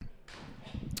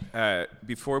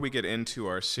Before we get into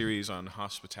our series on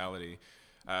hospitality,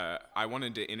 I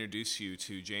wanted to introduce you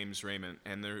to James Raymond,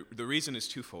 and the reason is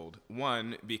twofold.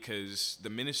 One, because the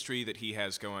ministry that he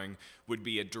has going would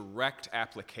be a direct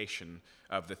application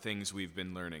of the things we've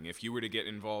been learning. If you were to get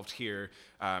involved here,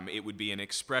 it would be an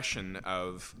expression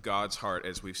of God's heart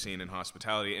as we've seen in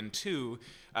hospitality. And two,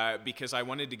 because I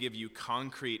wanted to give you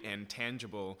concrete and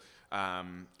tangible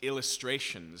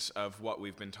illustrations of what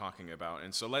we've been talking about.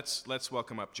 And so let's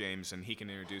welcome up James, and he can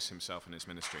introduce himself and his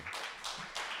ministry.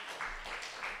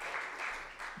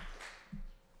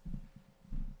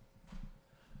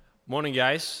 Morning,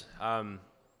 guys.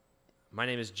 My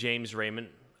name is James Raymond.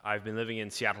 I've been living in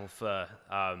Seattle for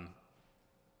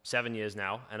 7 years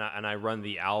now, and I run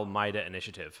the Al-Maida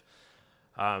Initiative.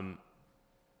 I'm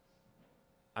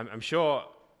sure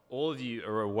all of you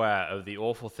are aware of the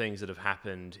awful things that have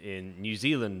happened in New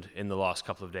Zealand in the last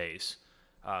couple of days.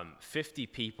 50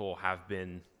 people have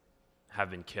been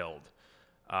killed.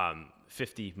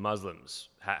 50 Muslims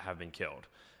have been killed,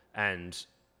 and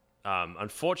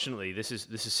unfortunately, this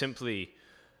is simply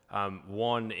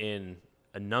one in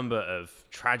a number of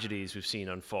tragedies we've seen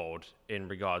unfold in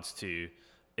regards to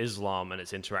Islam and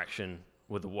its interaction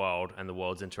with the world and the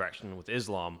world's interaction with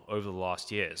Islam over the last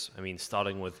years. I mean,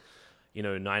 starting with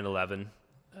 9/11,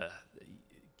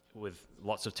 with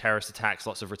lots of terrorist attacks,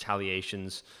 lots of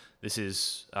retaliations. This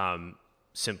is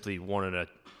simply one in a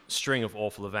string of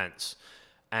awful events.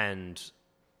 And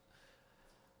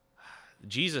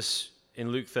Jesus,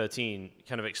 in Luke 13,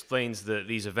 kind of explains that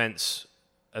these events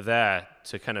are there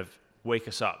to kind of wake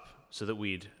us up so that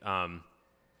we'd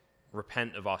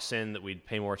repent of our sin, that we'd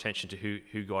pay more attention to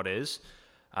who God is,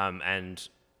 and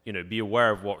be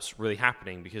aware of what's really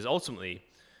happening, because ultimately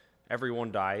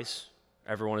everyone dies.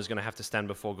 Everyone is going to have to stand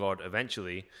before God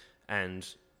eventually,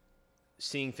 and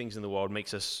seeing things in the world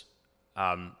makes us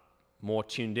more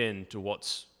tuned in to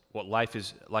what life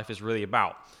is really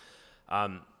about.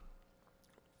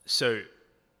 So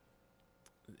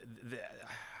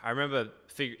I remember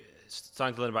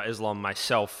starting to learn about Islam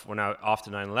myself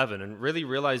after 9/11, and really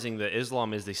realizing that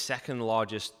Islam is the second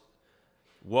largest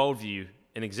worldview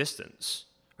in existence.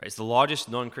 Right? It's the largest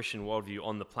non-Christian worldview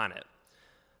on the planet.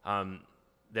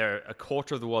 A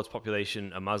quarter of the world's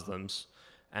population are Muslims,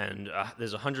 and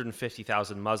there's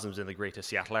 150,000 Muslims in the greater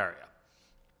Seattle area.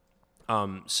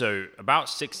 So about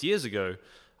 6 years ago,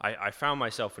 I found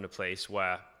myself in a place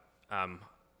where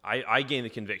I gained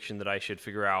the conviction that I should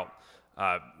figure out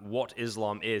what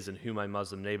Islam is and who my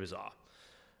Muslim neighbors are.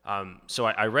 So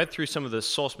I read through some of the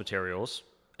source materials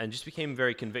and just became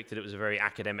very convicted it was a very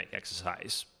academic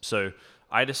exercise. So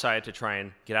I decided to try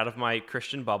and get out of my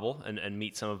Christian bubble and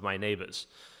meet some of my neighbors.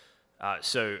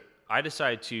 So I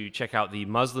decided to check out the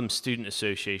Muslim Student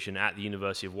Association at the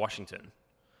University of Washington.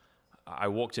 I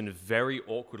walked in very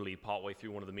awkwardly partway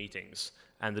through one of the meetings,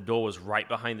 and the door was right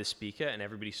behind the speaker, and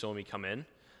everybody saw me come in.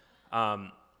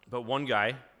 But one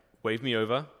guy waved me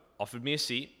over, offered me a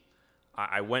seat.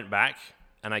 I went back,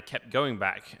 and I kept going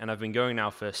back, and I've been going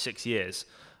now for 6 years.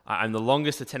 I'm the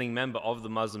longest attending member of the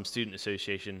Muslim Student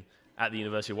Association at the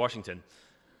University of Washington.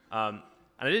 And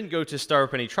I didn't go to stir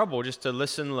up any trouble, just to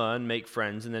listen, learn, make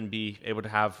friends, and then be able to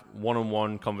have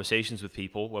one-on-one conversations with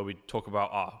people where we talk about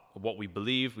what we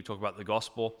believe, we talk about the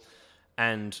gospel.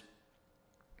 And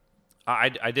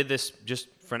I did this just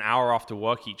for an hour after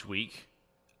work each week.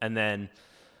 And then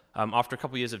after a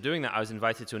couple of years of doing that, I was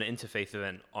invited to an interfaith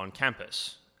event on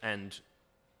campus. And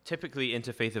typically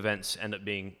interfaith events end up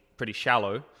being pretty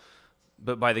shallow.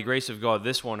 But by the grace of God,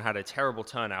 this one had a terrible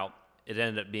turnout. It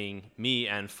ended up being me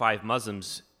and 5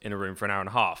 Muslims in a room for an hour and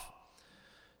a half.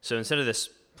 So instead of this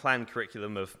planned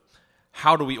curriculum of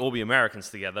how do we all be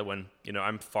Americans together when,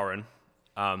 I'm foreign,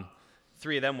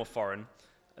 3 of them were foreign,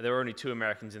 there were only 2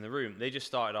 Americans in the room, they just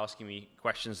started asking me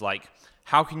questions like,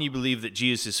 how can you believe that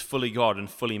Jesus is fully God and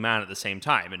fully man at the same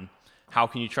time? And how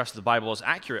can you trust the Bible is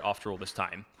accurate after all this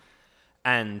time?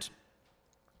 And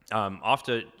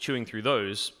after chewing through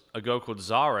those, a girl called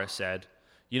Zara said,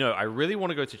 I really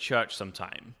want to go to church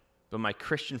sometime, but my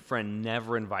Christian friend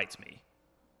never invites me.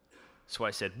 So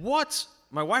I said, what?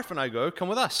 My wife and I go, come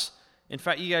with us. In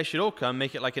fact, you guys should all come,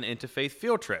 make it like an interfaith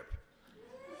field trip.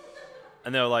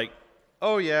 And they were like,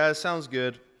 oh yeah, sounds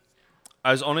good.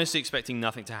 I was honestly expecting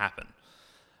nothing to happen.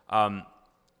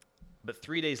 But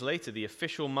 3 days later, the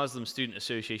official Muslim Student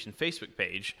Association Facebook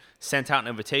page sent out an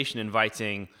invitation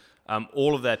inviting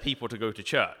all of their people to go to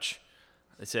church.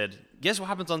 They said, guess what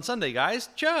happens on Sunday, guys?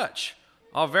 Church!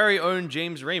 Our very own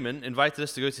James Raymond invited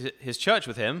us to go to his church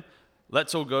with him.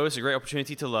 Let's all go. It's a great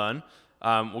opportunity to learn.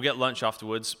 We'll get lunch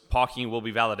afterwards. Parking will be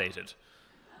validated.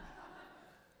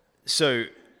 So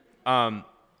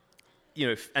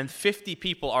and 50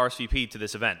 people RSVP'd to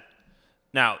this event.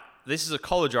 Now, this is a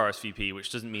college RSVP,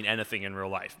 which doesn't mean anything in real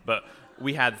life, but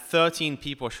we had 13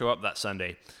 people show up that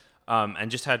Sunday and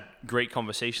just had great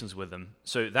conversations with them.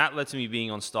 So that led to me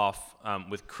being on staff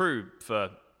with Cru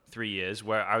for 3 years,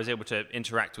 where I was able to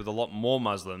interact with a lot more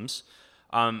Muslims.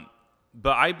 But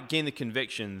I gained the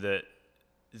conviction that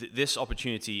this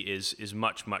opportunity is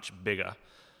much, much bigger.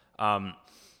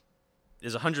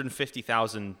 There's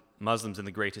 150,000 Muslims in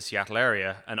the greater Seattle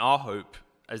area, and our hope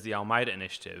as the Al-Maida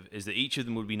Initiative is that each of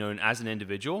them would be known as an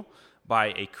individual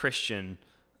by a Christian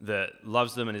that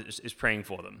loves them and is praying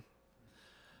for them.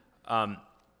 And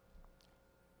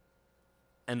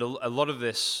a lot of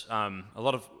this, a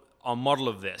lot of our model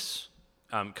of this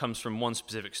comes from one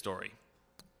specific story,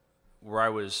 where I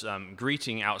was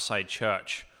greeting outside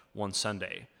church one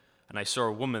Sunday, and I saw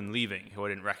a woman leaving who I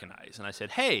didn't recognize, and I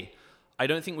said, "Hey, I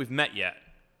don't think we've met yet."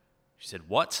 She said,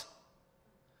 "What?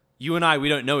 You and I, we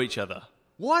don't know each other."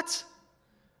 "What?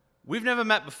 We've never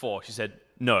met before." She said,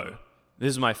 "No, this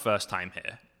is my first time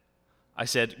here." I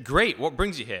said, "Great, what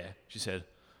brings you here?" She said,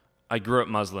 "I grew up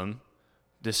Muslim,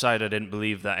 decided I didn't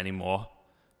believe that anymore,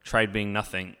 tried being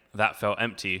nothing, that felt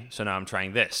empty, so now I'm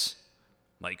trying this."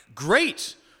 I'm like,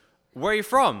 "Great, where are you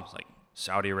from?" It's like,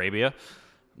 "Saudi Arabia."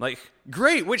 I'm like,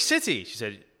 "Great, which city?" She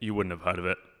said, "You wouldn't have heard of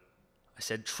it." I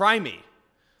said, "Try me."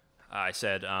 I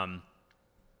said,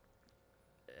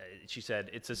 she said,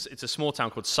 it's a small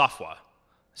town called Safwa. I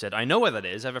said, "I know where that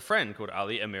is. I have a friend called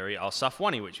Ali Amiri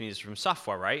al-Safwani, which means from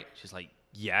Safwa, right?" She's like,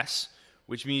 "Yes,"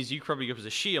 which means you probably grew up as a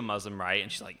Shia Muslim, right?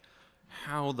 And she's like,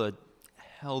 "How the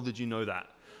hell did you know that?"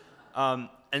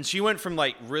 And she went from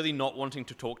like really not wanting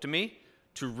to talk to me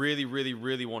to really, really,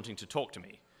 really wanting to talk to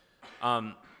me.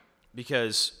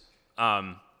 Because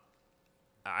I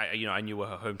knew where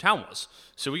her hometown was.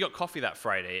 So we got coffee that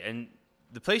Friday, and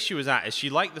the place she was at is she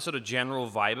liked the sort of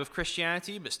general vibe of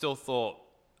Christianity, but still thought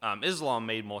Islam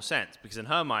made more sense, because in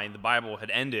her mind, the Bible had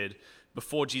ended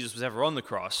before Jesus was ever on the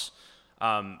cross.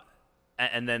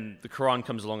 And then the Quran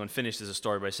comes along and finishes the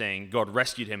story by saying God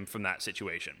rescued him from that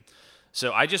situation.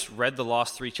 So I just read the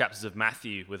last 3 chapters of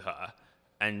Matthew with her,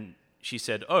 and she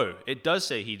said, "Oh, it does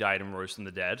say he died and rose from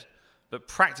the dead, but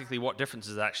practically what difference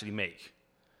does it actually make?"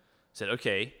 I said,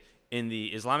 "Okay, in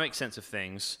the Islamic sense of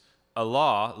things,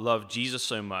 Allah loved Jesus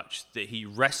so much that he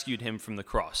rescued him from the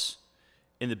cross.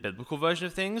 In the biblical version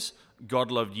of things,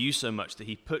 God loved you so much that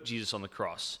he put Jesus on the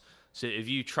cross. So if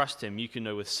you trust him, you can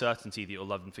know with certainty that you're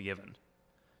loved and forgiven."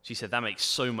 She said, "That makes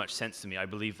so much sense to me. I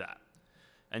believe that."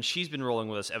 And she's been rolling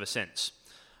with us ever since.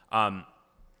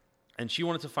 And she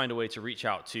wanted to find a way to reach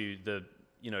out to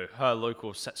her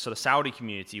local sort of Saudi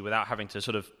community without having to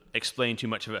sort of explain too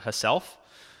much of it herself.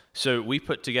 So we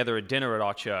put together a dinner at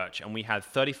our church, and we had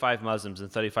 35 Muslims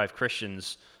and 35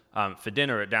 Christians for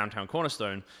dinner at downtown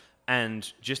Cornerstone,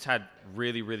 and just had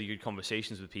really, really good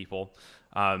conversations with people.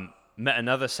 Met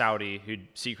another Saudi who'd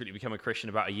secretly become a Christian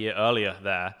about a year earlier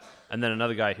there, and then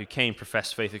another guy who came,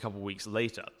 professed faith a couple of weeks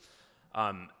later,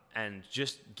 and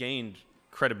just gained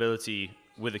credibility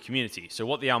with the community. So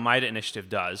what the Al-Maida Initiative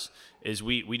does is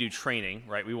we do training,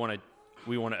 right? We want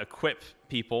to equip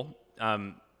people.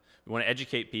 We want to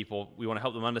educate people. We want to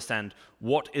help them understand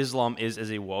what Islam is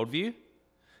as a worldview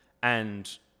and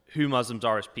who Muslims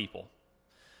are as people.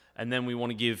 And then we want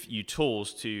to give you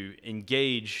tools to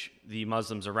engage the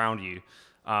Muslims around you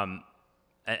and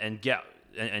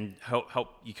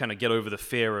help you kind of get over the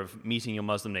fear of meeting your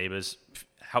Muslim neighbors,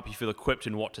 help you feel equipped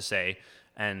in what to say,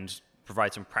 and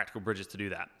provide some practical bridges to do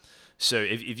that. So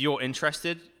if you're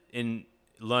interested in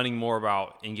learning more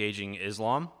about engaging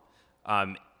Islam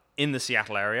in the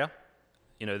Seattle area,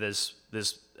 there's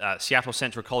Seattle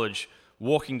Central College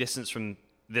walking distance from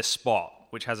this spot,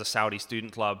 which has a Saudi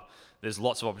student club. There's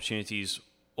lots of opportunities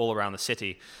all around the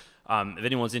city. If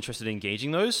anyone's interested in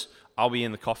engaging those, I'll be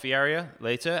in the coffee area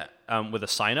later with a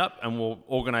sign up, and we'll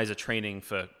organize a training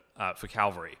for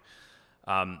Calvary.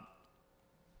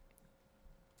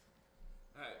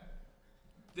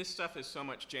 This stuff is so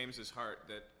much James's heart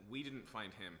that we didn't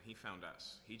find him. He found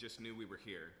us. He just knew we were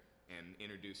here and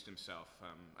introduced himself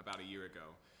about a year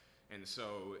ago. And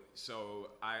so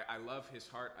I love his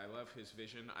heart. I love his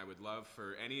vision. I would love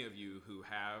for any of you who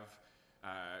have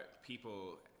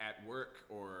people at work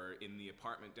or in the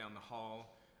apartment down the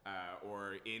hall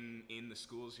or in the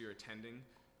schools you're attending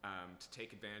to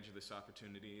take advantage of this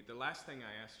opportunity. The last thing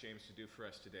I asked James to do for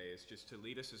us today is just to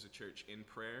lead us as a church in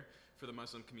prayer for the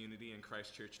Muslim community in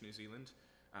Christchurch, New Zealand.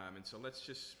 And so let's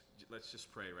just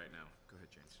pray right now. Go ahead,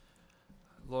 James.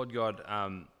 Lord God,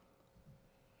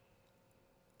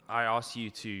 I ask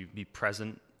you to be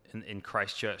present in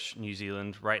Christchurch, New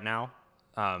Zealand right now,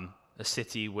 a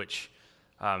city which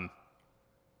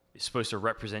is supposed to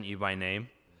represent you by name.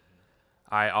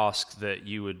 I ask that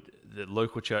that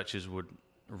local churches would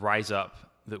rise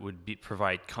up, that would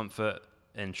provide comfort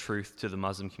and truth to the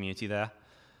Muslim community there.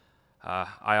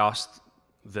 I ask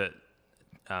that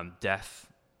death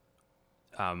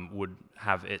would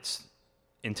have its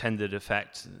intended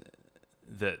effect,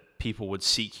 that people would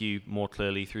seek you more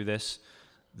clearly through this,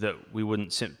 that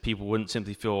people wouldn't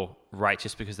simply feel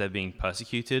righteous because they're being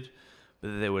persecuted, but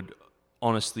that they would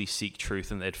honestly seek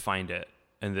truth and they'd find it,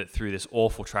 and that through this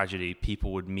awful tragedy,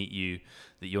 people would meet you,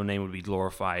 that your name would be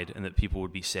glorified, and that people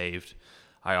would be saved.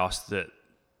 I ask that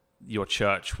your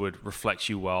church would reflect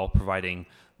you well, providing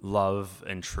love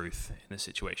and truth in this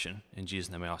situation. In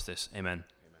Jesus' name I ask this. Amen. Amen.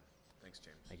 Thanks,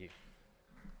 James. Thank you.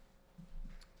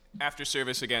 After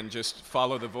service, again, just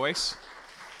follow the voice.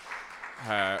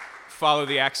 Follow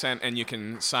the accent, and you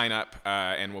can sign up,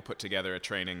 and we'll put together a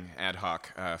training ad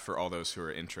hoc for all those who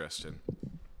are interested.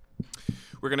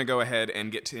 We're going to go ahead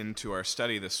and get into our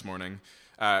study this morning.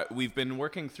 We've been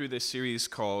working through this series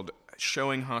called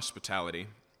Showing Hospitality,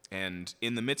 and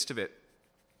in the midst of it,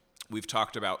 we've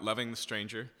talked about loving the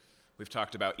stranger, we've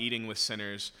talked about eating with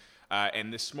sinners,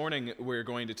 and this morning we're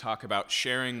going to talk about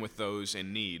sharing with those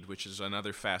in need, which is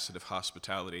another facet of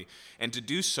hospitality. And to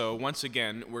do so, once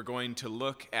again, we're going to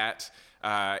look at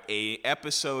a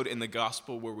episode in the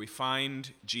gospel where we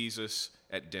find Jesus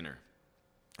at dinner.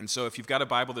 And so if you've got a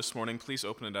Bible this morning, please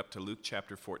open it up to Luke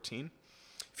chapter 14.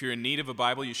 If you're in need of a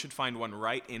Bible, you should find one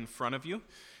right in front of you.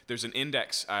 There's an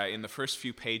index in the first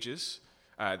few pages.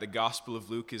 The Gospel of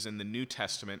Luke is in the New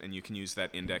Testament, and you can use that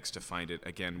index to find it.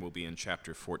 Again, we'll be in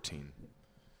chapter 14.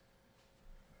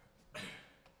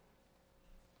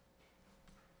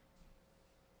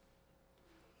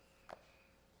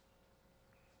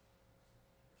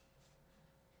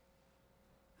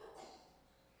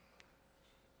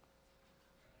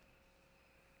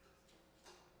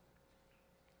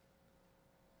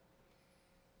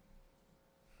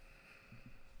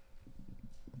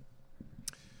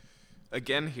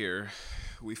 Again here,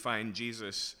 we find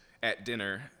Jesus at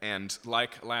dinner, and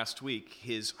like last week,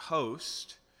 his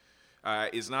host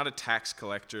is not a tax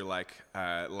collector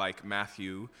like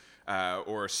Matthew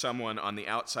or someone on the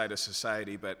outside of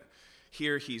society, but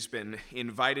here he's been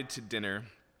invited to dinner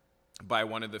by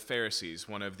one of the Pharisees,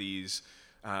 one of these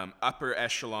upper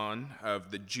echelon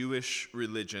of the Jewish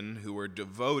religion who were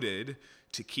devoted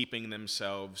to keeping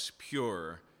themselves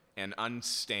pure and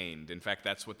unstained. In fact,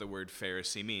 that's what the word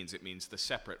Pharisee means. It means the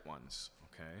separate ones,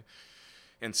 okay?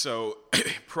 And so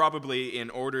probably in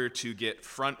order to get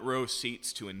front row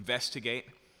seats to investigate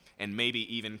and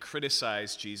maybe even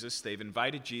criticize Jesus, they've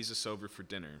invited Jesus over for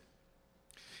dinner.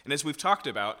 And as we've talked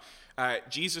about,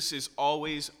 Jesus is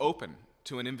always open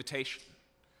to an invitation.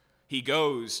 He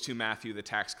goes to Matthew, the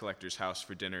tax collector's house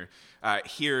for dinner.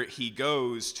 Here he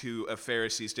goes to a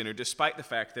Pharisee's dinner, despite the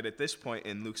fact that at this point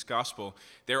in Luke's gospel,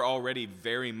 they're already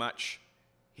very much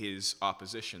his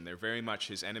opposition. They're very much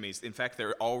his enemies. In fact,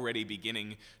 they're already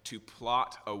beginning to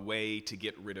plot a way to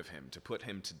get rid of him, to put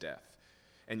him to death.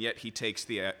 And yet he takes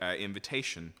the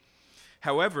invitation.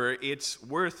 However, it's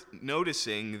worth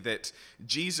noticing that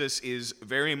Jesus is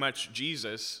very much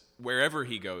Jesus wherever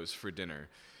he goes for dinner.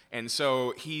 And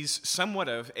so he's somewhat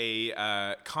of a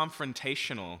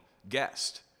confrontational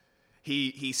guest.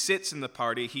 He sits in the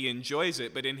party, he enjoys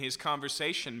it, but in his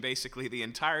conversation, basically the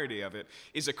entirety of it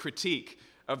is a critique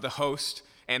of the host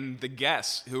and the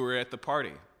guests who are at the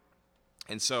party.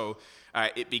 And so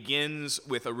it begins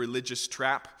with a religious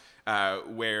trap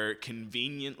where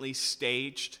conveniently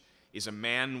staged is a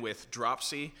man with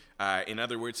dropsy. In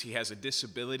other words, he has a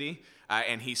disability.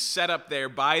 And he's set up there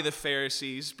by the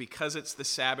Pharisees because it's the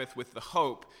Sabbath with the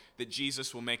hope that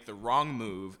Jesus will make the wrong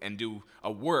move and do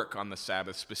a work on the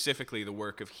Sabbath, specifically the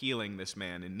work of healing this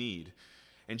man in need.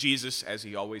 And Jesus, as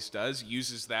he always does,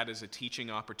 uses that as a teaching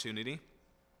opportunity.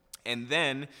 And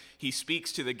then he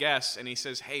speaks to the guests and he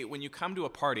says, hey, when you come to a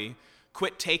party,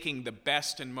 quit taking the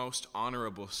best and most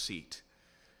honorable seat.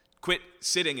 Quit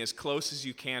sitting as close as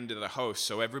you can to the host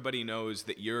so everybody knows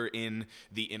that you're in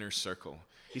the inner circle.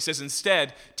 He says,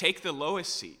 instead, take the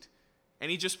lowest seat.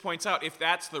 And he just points out, if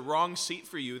that's the wrong seat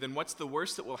for you, then what's the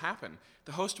worst that will happen?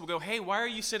 The host will go, hey, why are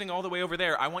you sitting all the way over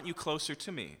there? I want you closer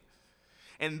to me.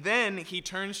 And then he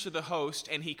turns to the host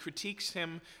and he critiques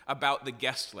him about the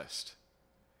guest list.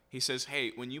 He says,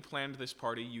 hey, when you planned this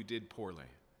party, you did poorly.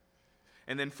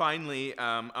 And then finally,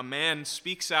 a man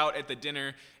speaks out at the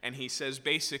dinner and he says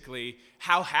basically,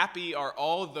 how happy are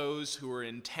all those who are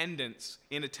in attendance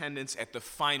at the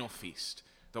final feast,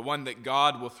 the one that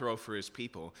God will throw for his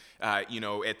people. At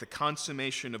the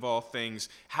consummation of all things,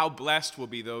 how blessed will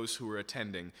be those who are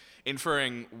attending,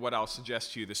 inferring what I'll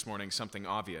suggest to you this morning, something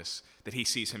obvious, that he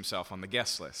sees himself on the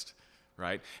guest list,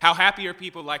 right? How happy are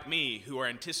people like me who are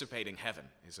anticipating heaven,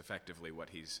 is effectively what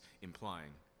he's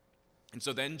implying. And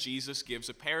so then Jesus gives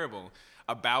a parable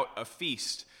about a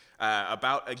feast,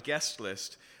 about a guest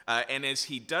list, and as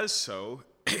he does so,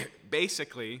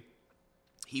 basically,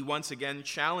 he once again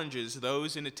challenges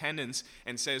those in attendance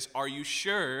and says, are you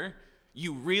sure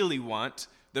you really want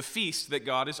the feast that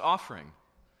God is offering?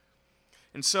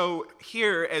 And so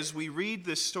here, as we read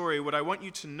this story, what I want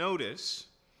you to notice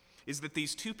is that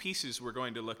these two pieces we're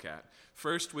going to look at,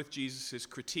 first with Jesus'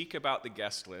 critique about the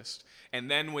guest list,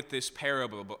 and then with this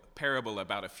parable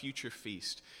about a future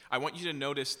feast, I want you to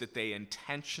notice that they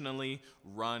intentionally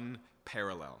run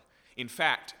parallel. In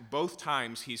fact, both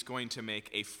times he's going to make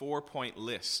a 4-point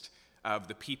list of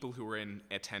the people who are in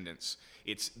attendance.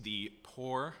 It's the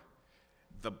poor,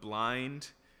 the blind,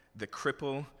 the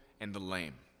cripple, and the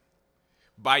lame.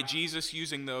 By Jesus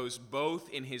using those both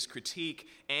in his critique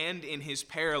and in his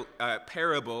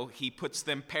parable, he puts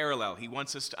them parallel. He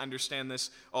wants us to understand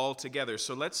this all together.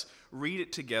 So let's read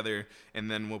it together and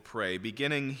then we'll pray,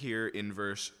 beginning here in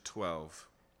verse 12.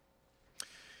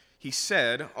 He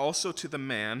said also to the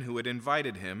man who had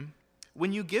invited him,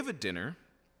 when you give a dinner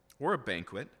or a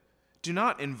banquet, do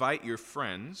not invite your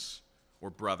friends or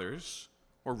brothers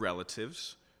or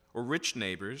relatives or rich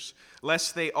neighbors,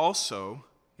 lest they also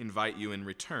invite you in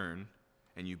return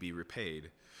and you be repaid.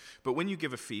 But when you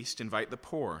give a feast, invite the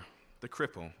poor, the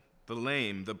cripple, the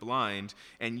lame, the blind,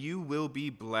 and you will be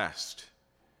blessed,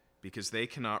 because they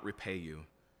cannot repay you,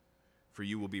 for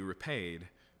you will be repaid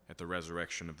at the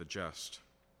resurrection of the just.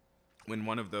 When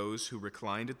one of those who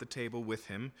reclined at the table with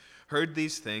him heard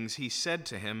these things, he said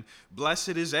to him,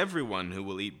 blessed is everyone who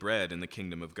will eat bread in the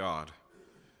kingdom of God.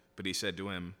 But he said to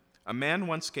him, a man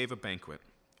once gave a banquet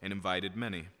and invited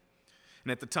many.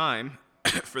 And at the time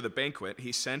for the banquet,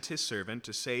 he sent his servant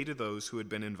to say to those who had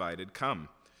been invited, come,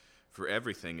 for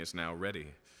everything is now ready.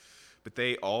 But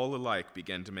they all alike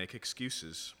began to make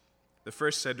excuses. The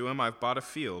first said to him, I've bought a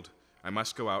field. I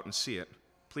must go out and see it.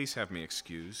 Please have me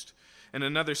excused. And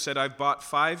another said, I've bought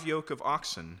 5 yoke of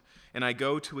oxen, and I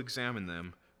go to examine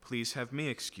them. Please have me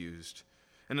excused.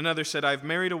 And another said, I've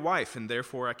married a wife, and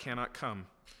therefore I cannot come.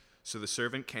 So the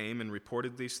servant came and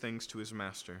reported these things to his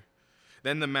master.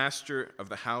 Then the master of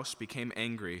the house became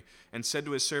angry and said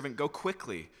to his servant, go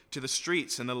quickly to the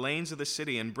streets and the lanes of the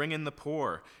city and bring in the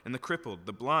poor and the crippled,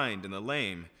 the blind and the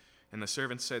lame. And the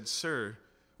servant said, Sir,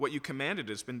 what you commanded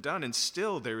has been done, and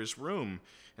still there is room.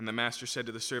 And the master said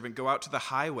to the servant, go out to the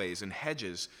highways and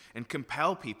hedges and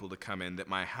compel people to come in, that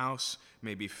my house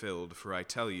may be filled. For I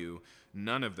tell you,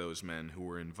 none of those men who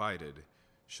were invited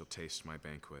shall taste my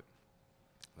banquet.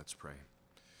 Let's pray.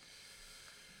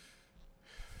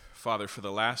 Father, for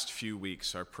the last few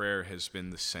weeks, our prayer has been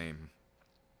the same,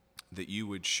 that you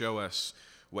would show us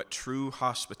what true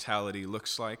hospitality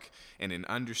looks like, and in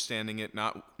understanding it,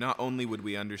 not only would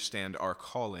we understand our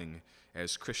calling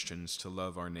as Christians to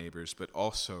love our neighbors, but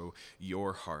also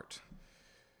your heart.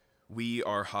 We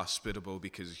are hospitable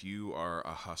because you are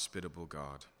a hospitable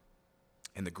God.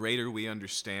 And the greater we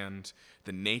understand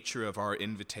the nature of our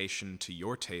invitation to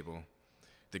your table,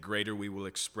 the greater we will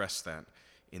express that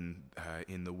in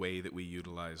the way that we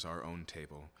utilize our own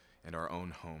table and our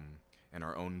own home and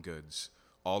our own goods,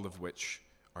 all of which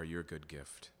are your good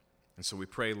gift. And so we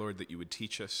pray, Lord, that you would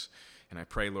teach us. And I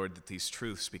pray, Lord, that these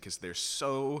truths, because they're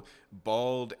so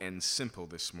bald and simple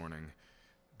this morning,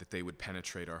 that they would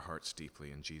penetrate our hearts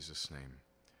deeply. In Jesus' name,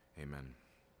 amen.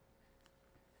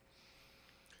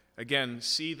 Again,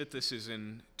 see that this is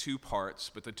in 2 parts,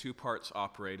 but the 2 parts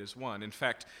operate as one. In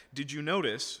fact, did you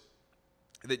notice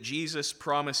that Jesus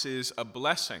promises a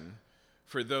blessing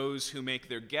for those who make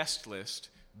their guest list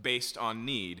based on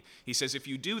need? He says, if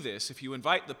you do this, if you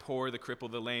invite the poor, the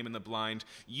crippled, the lame, and the blind,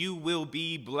 you will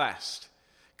be blessed.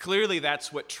 Clearly,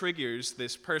 that's what triggers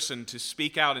this person to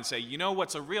speak out and say, you know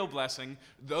what's a real blessing?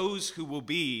 Those who will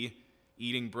be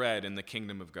eating bread in the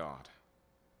kingdom of God.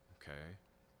 Okay?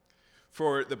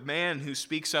 For the man who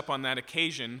speaks up on that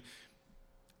occasion,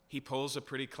 he pulls a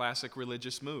pretty classic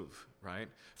religious move, right?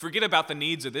 Forget about the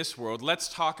needs of this world. Let's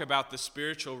talk about the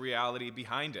spiritual reality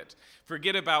behind it.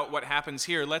 Forget about what happens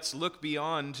here. Let's look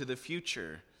beyond to the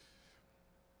future.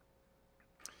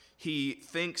 He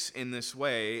thinks in this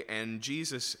way, and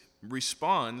Jesus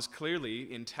responds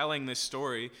clearly in telling this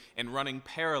story and running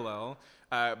parallel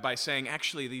by saying,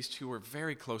 actually, these two are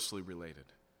very closely related.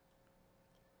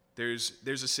 There's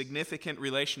a significant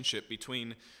relationship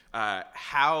between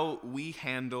how we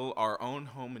handle our own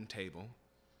home and table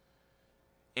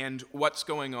and what's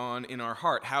going on in our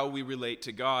heart, how we relate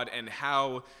to God, and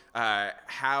how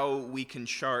we can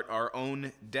chart our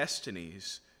own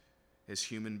destinies as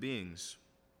human beings.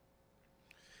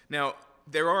 Now,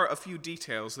 there are a few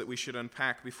details that we should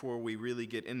unpack before we really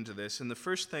get into this. And the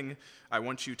first thing I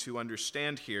want you to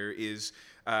understand here is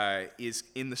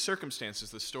in the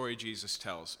circumstances, the story Jesus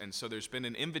tells. And so there's been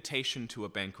an invitation to a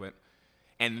banquet,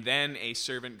 and then a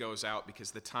servant goes out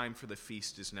because the time for the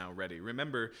feast is now ready.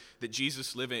 Remember that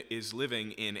Jesus is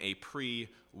living in a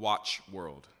pre-watch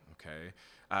world, okay?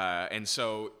 And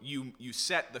so you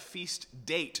set the feast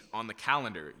date on the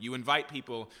calendar. You invite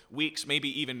people weeks, maybe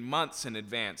even months in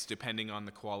advance, depending on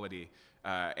the quality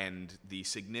and the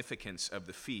significance of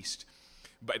the feast.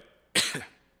 But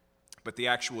the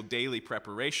actual daily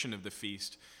preparation of the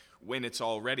feast, when it's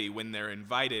all ready, when they're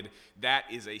invited, that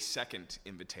is a second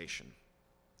invitation.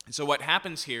 And so what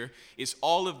happens here is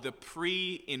all of the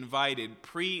pre-invited,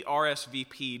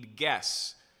 pre-RSVP'd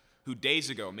guests who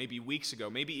days ago, maybe weeks ago,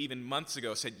 maybe even months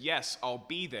ago said, yes, I'll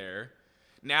be there.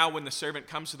 Now when the servant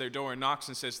comes to their door and knocks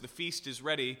and says, the feast is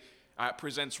ready,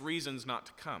 presents reasons not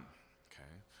to come. Okay.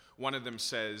 One of them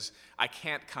says, I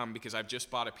can't come because I've just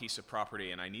bought a piece of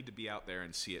property and I need to be out there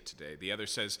and see it today. The other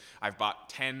says, I've bought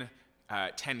 10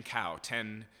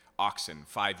 oxen,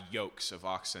 5 yokes of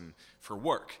oxen for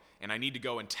work, and I need to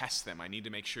go and test them. I need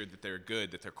to make sure that they're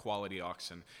good, that they're quality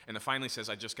oxen. And the finally says,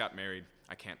 I just got married,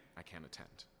 I can't attend.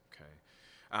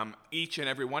 Each and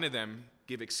every one of them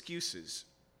give excuses.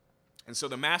 And so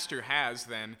the master has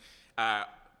then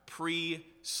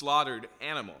pre-slaughtered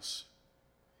animals,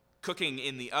 cooking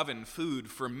in the oven food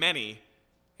for many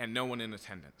and no one in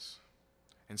attendance.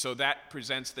 And so that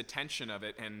presents the tension of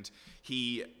it, and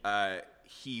he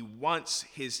wants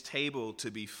his table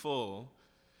to be full,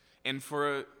 and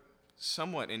for a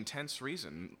somewhat intense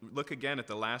reason. Look again at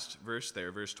the last verse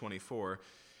there, verse 24.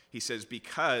 He says,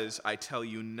 because I tell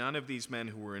you, none of these men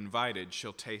who were invited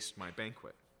shall taste my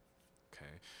banquet.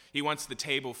 Okay. He wants the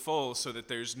table full so that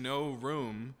there's no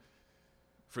room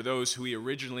for those who he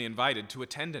originally invited to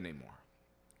attend anymore.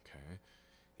 Okay.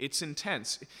 It's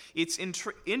intense. It's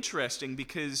interesting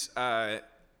because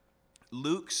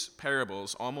Luke's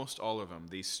parables, almost all of them,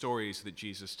 these stories that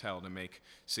Jesus tells to make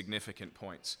significant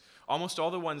points, almost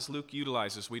all the ones Luke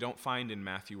utilizes we don't find in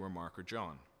Matthew or Mark or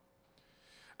John.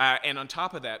 And on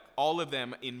top of that, all of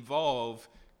them involve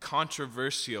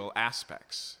controversial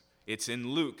aspects. It's in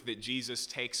Luke that Jesus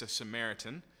takes a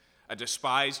Samaritan, a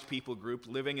despised people group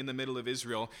living in the middle of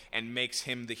Israel, and makes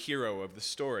him the hero of the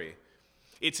story.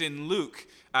 It's in Luke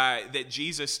that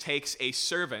Jesus takes a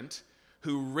servant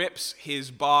who rips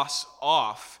his boss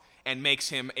off and makes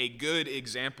him a good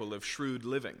example of shrewd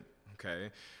living. Okay?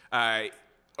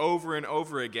 Over and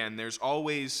over again, there's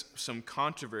always some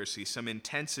controversy, some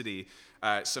intensity,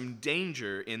 some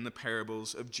danger in the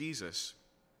parables of Jesus.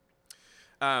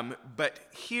 But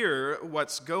here,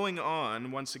 what's going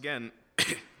on, once again,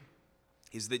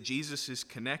 is that Jesus is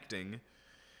connecting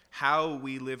how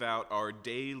we live out our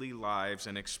daily lives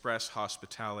and express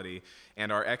hospitality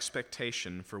and our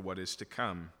expectation for what is to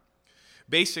come.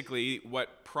 Basically,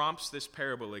 what prompts this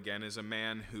parable again is a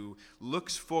man who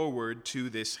looks forward to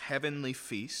this heavenly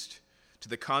feast, to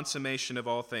the consummation of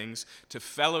all things, to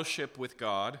fellowship with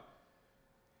God.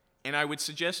 And I would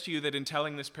suggest to you that in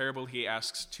telling this parable, he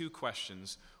asks 2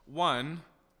 questions. One,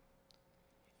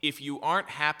 if you aren't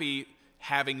happy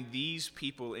having these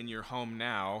people in your home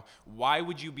now, why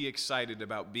would you be excited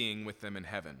about being with them in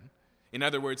heaven? In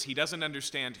other words, he doesn't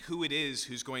understand who it is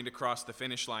who's going to cross the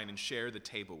finish line and share the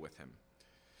table with him.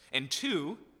 And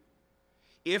 2,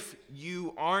 if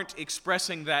you aren't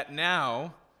expressing that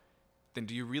now, then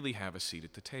do you really have a seat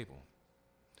at the table?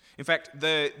 In fact,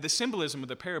 the symbolism of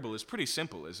the parable is pretty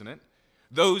simple, isn't it?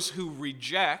 Those who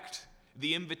reject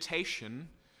the invitation,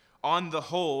 on the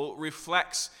whole,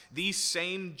 reflects these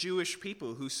same Jewish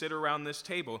people who sit around this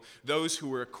table. Those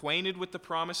who are acquainted with the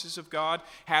promises of God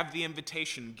have the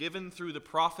invitation given through the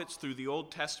prophets, through the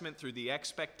Old Testament, through the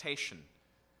expectation.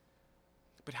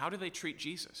 But how do they treat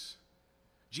Jesus?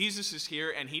 Jesus is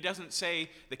here, and he doesn't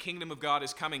say the kingdom of God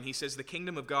is coming. He says the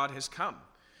kingdom of God has come.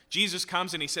 Jesus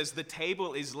comes and he says the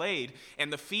table is laid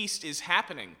and the feast is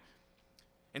happening.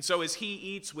 And so as he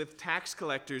eats with tax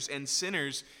collectors and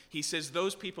sinners, he says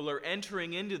those people are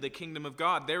entering into the kingdom of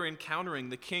God. They're encountering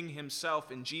the King himself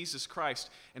in Jesus Christ.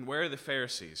 And where are the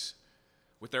Pharisees?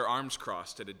 With their arms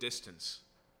crossed at a distance,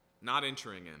 not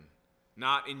entering in,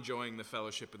 not enjoying the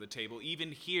fellowship of the table.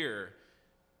 Even here,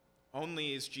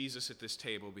 only is Jesus at this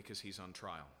table because he's on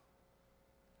trial.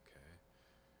 Okay.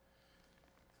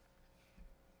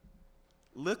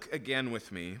 Look again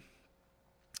with me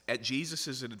at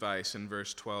Jesus' advice in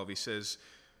verse 12. He says,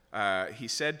 he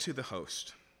said to the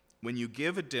host, "When you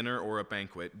give a dinner or a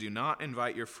banquet, do not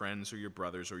invite your friends or your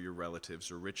brothers or your relatives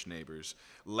or rich neighbors,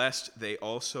 lest they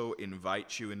also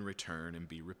invite you in return and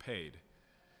be repaid."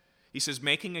 He says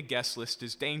making a guest list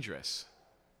is dangerous.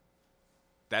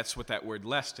 That's what that word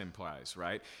 "lest" implies,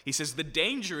 right? He says the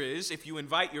danger is if you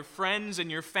invite your friends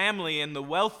and your family and the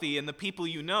wealthy and the people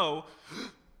you know,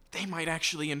 they might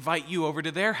actually invite you over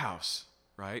to their house,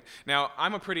 right? Now,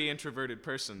 I'm a pretty introverted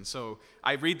person, so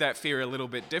I read that fear a little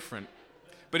bit different.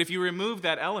 But if you remove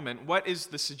that element, what is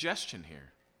the suggestion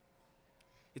here?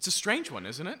 It's a strange one,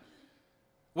 isn't it?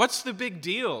 What's the big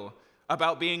deal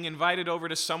about being invited over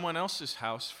to someone else's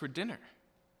house for dinner?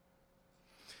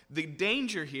 The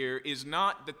danger here is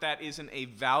not that that isn't a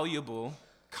valuable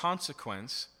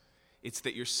consequence, it's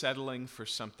that you're settling for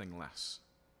something less.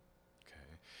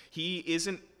 Okay. He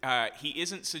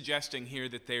isn't suggesting here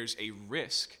that there's a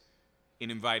risk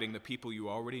in inviting the people you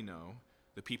already know,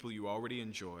 the people you already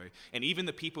enjoy, and even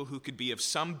the people who could be of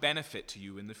some benefit to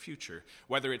you in the future,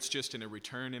 whether it's just in a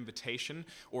return invitation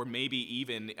or maybe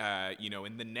even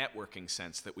in the networking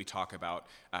sense that we talk about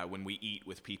when we eat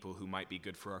with people who might be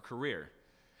good for our career.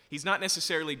 He's not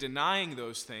necessarily denying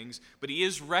those things, but he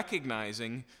is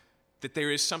recognizing that there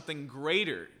is something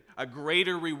greater, a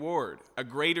greater reward, a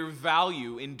greater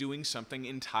value in doing something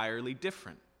entirely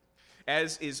different.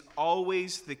 As is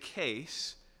always the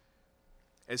case,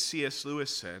 as C.S.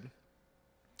 Lewis said,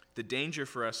 the danger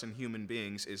for us in human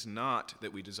beings is not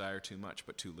that we desire too much,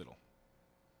 but too little.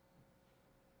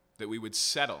 That we would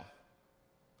settle.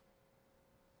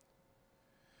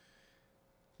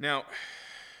 Now,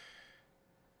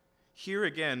 here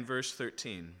again, verse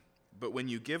 13, "But when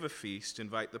you give a feast,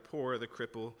 invite the poor, the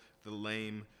cripple, the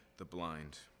lame, the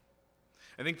blind."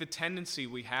 I think the tendency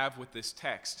we have with this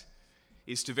text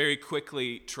is to very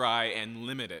quickly try and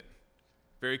limit it,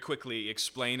 very quickly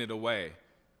explain it away,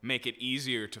 make it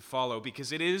easier to follow,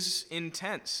 because it is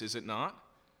intense, is it not?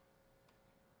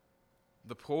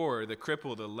 The poor, the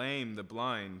cripple, the lame, the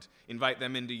blind, invite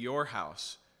them into your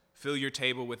house. Fill your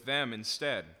table with them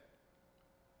instead.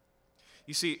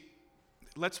 You see,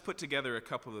 let's put together a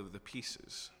couple of the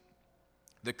pieces.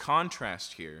 The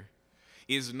contrast here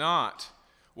is not,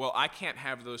 well, I can't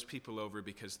have those people over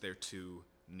because they're too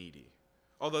needy.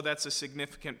 Although that's a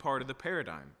significant part of the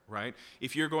paradigm, right?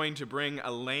 If you're going to bring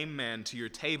a lame man to your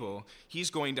table,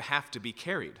 he's going to have to be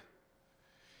carried.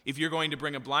 If you're going to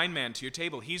bring a blind man to your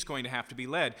table, he's going to have to be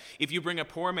led. If you bring a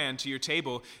poor man to your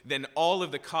table, then all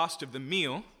of the cost of the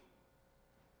meal,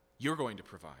 you're going to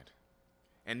provide.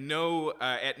 And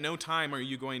at no time are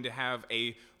you going to have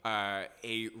a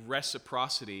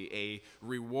reciprocity, a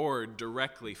reward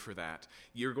directly for that.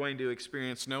 You're going to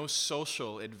experience no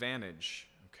social advantage,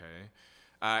 okay?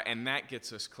 And that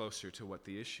gets us closer to what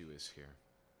the issue is here.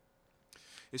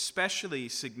 Especially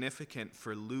significant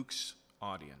for Luke's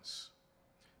audience,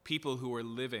 people who are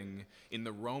living in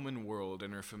the Roman world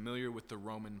and are familiar with the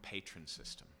Roman patron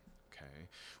system, okay,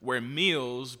 where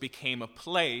meals became a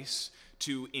place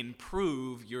to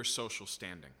improve your social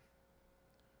standing.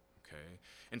 Okay?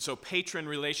 And so patron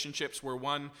relationships were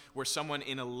one where someone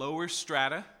in a lower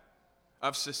strata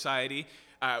of society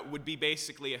would be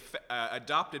basically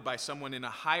adopted by someone in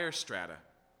a higher strata.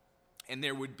 And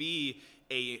there would be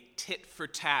a tit for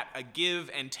tat, a give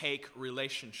and take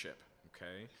relationship.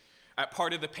 Okay?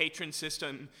 Part of the patron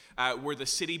system were the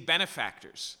city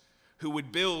benefactors, who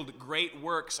would build great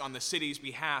works on the city's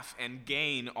behalf and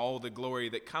gain all the glory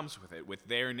that comes with it, with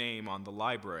their name on the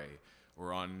library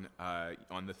or on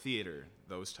the theater,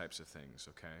 those types of things,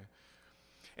 okay?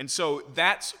 And so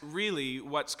that's really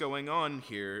what's going on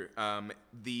here.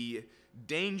 The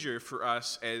danger for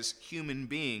us as human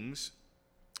beings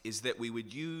is that we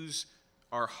would use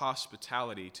our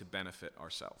hospitality to benefit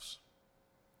ourselves.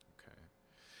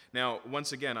 Now,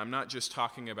 once again, I'm not just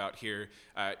talking about here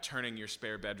turning your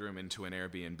spare bedroom into an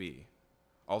Airbnb,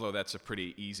 although that's a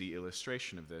pretty easy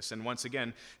illustration of this. And once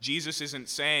again, Jesus isn't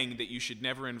saying that you should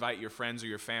never invite your friends or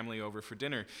your family over for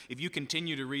dinner. If you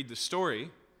continue to read the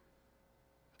story,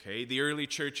 okay, the early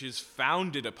church is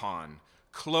founded upon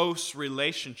close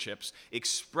relationships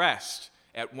expressed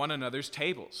at one another's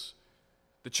tables.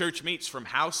 The church meets from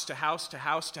house to house to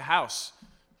house to house.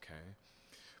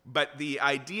 But the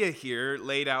idea here,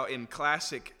 laid out in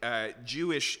classic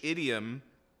Jewish idiom,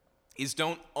 is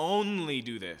don't only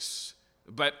do this,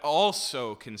 but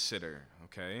also consider,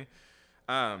 okay?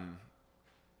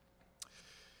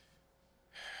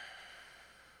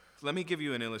 Let me give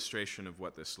you an illustration of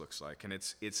what this looks like. And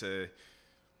it's a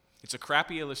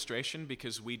crappy illustration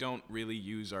because we don't really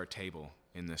use our table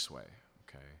in this way,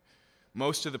 okay?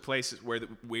 Most of the places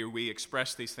where we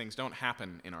express these things don't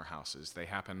happen in our houses. They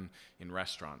happen in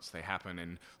restaurants. They happen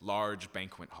in large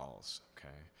banquet halls.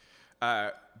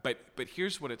 Okay, but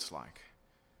here's what it's like.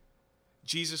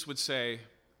 Jesus would say,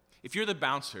 if you're the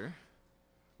bouncer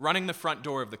running the front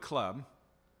door of the club,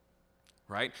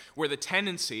 right, where the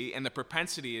tendency and the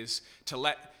propensity is to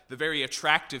let the very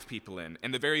attractive people in,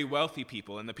 and the very wealthy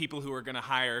people, and the people who are going to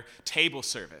hire table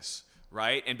service,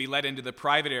 right, and be let into the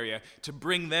private area, to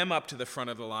bring them up to the front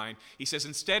of the line. He says,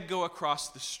 instead go across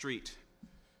the street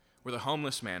where the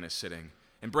homeless man is sitting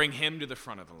and bring him to the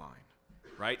front of the line,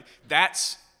 right?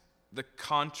 That's the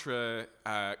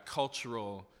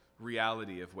cultural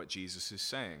reality of what Jesus is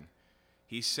saying.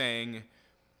 He's saying,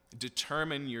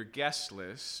 determine your guest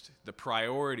list, the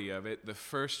priority of it, the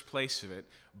first place of it,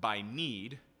 by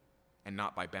need and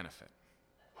not by benefit.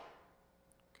 Okay.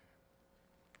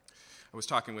 I was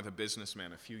talking with a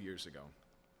businessman a few years ago,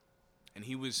 and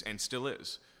he was, and still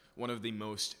is, one of the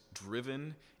most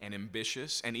driven and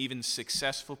ambitious and even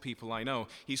successful people I know.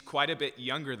 He's quite a bit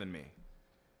younger than me,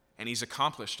 and he's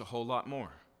accomplished a whole lot more.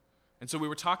 And so we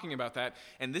were talking about that,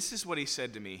 and this is what he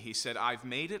said to me. He said, I've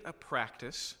made it a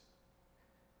practice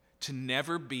to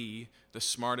never be the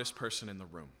smartest person in the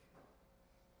room.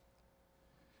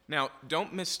 Now,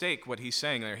 don't mistake what he's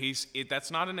saying there. That's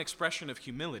not an expression of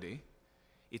humility.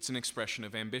 It's an expression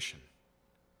of ambition.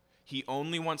 He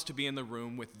only wants to be in the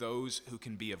room with those who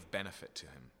can be of benefit to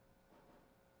him.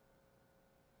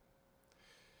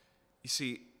 You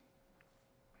see,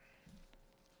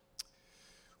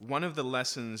 one of the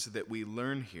lessons that we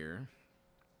learn here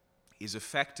is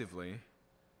effectively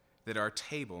that our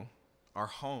table, our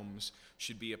homes,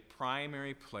 should be a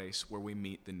primary place where we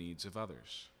meet the needs of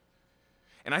others.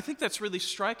 And I think that's really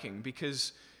striking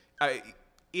because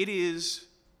it is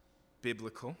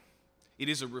biblical. It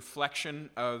is a reflection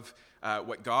of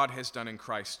what God has done in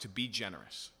Christ to be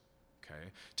generous, okay?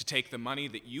 To take the money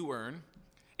that you earn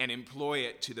and employ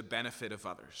it to the benefit of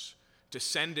others, to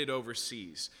send it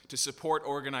overseas, to support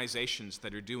organizations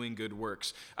that are doing good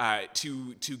works,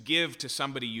 to give to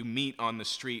somebody you meet on the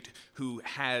street who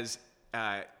has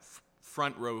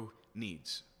front row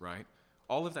needs, right?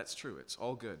 All of that's true. It's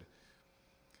all good.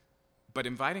 But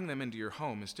inviting them into your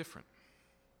home is different,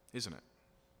 isn't it?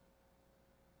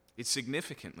 It's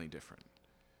significantly different.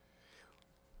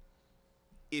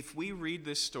 If we read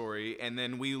this story and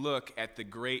then we look at the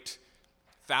great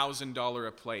 $1,000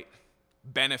 a plate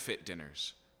benefit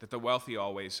dinners that the wealthy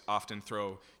always often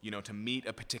throw, to meet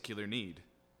a particular need,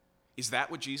 is that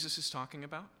what Jesus is talking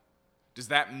about? Does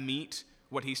that meet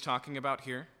what he's talking about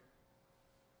here?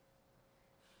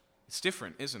 It's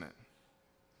different, isn't it?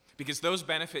 Because those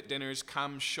benefit dinners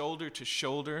come shoulder to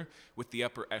shoulder with the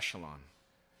upper echelon.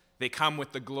 They come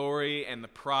with the glory and the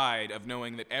pride of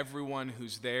knowing that everyone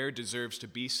who's there deserves to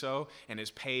be so and is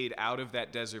paid out of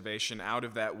that deservation, out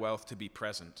of that wealth to be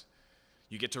present.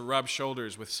 You get to rub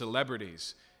shoulders with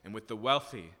celebrities and with the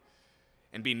wealthy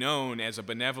and be known as a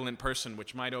benevolent person,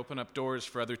 which might open up doors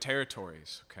for other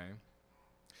territories, okay?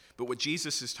 But what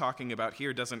Jesus is talking about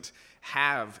here doesn't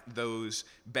have those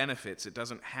benefits. It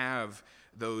doesn't have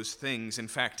those things. In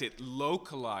fact, it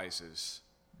localizes,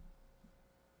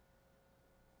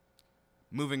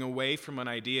 moving away from an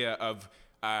idea of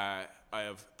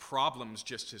problems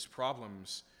just as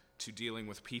problems to dealing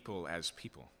with people as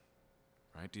people.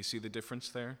 Right? Do you see the difference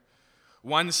there?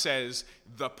 One says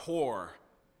the poor,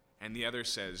 and the other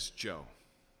says Joe.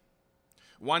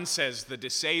 One says the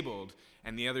disabled,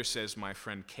 and the other says my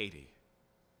friend Katie.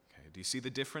 Okay, do you see the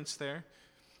difference there?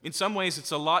 In some ways,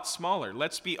 it's a lot smaller.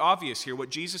 Let's be obvious here.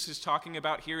 What Jesus is talking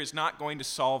about here is not going to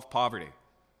solve poverty.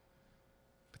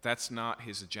 But that's not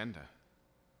his agenda.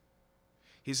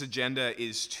 His agenda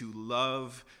is to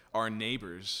love our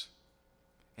neighbors,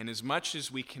 and as much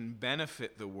as we can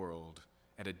benefit the world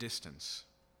at a distance,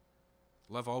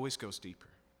 love always goes deeper.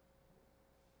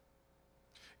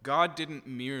 God didn't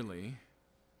merely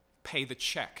pay the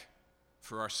check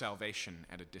for our salvation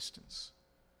at a distance.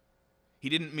 He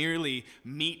didn't merely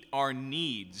meet our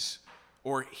needs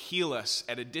or heal us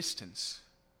at a distance.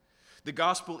 The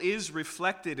gospel is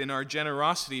reflected in our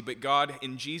generosity, but God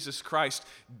in Jesus Christ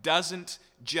doesn't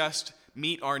just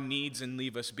meet our needs and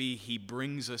leave us be. He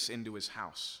brings us into his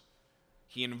house.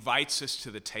 He invites us to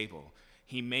the table.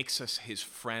 He makes us his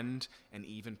friend and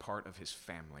even part of his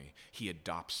family. He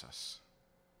adopts us.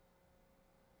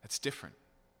 That's different,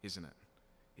 isn't it?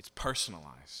 It's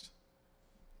personalized.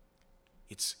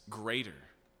 It's greater.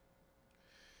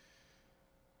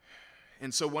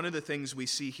 And so one of the things we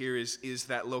see here is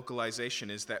that localization,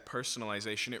 is that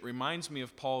personalization. It reminds me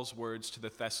of Paul's words to the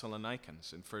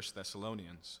Thessalonians in 1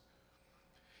 Thessalonians.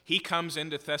 He comes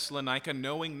into Thessalonica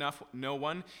knowing no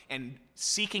one and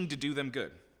seeking to do them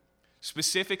good,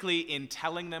 specifically in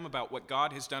telling them about what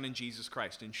God has done in Jesus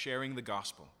Christ and sharing the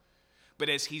gospel. But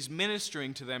as he's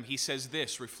ministering to them, he says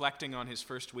this, reflecting on his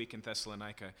first week in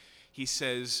Thessalonica. He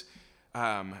says,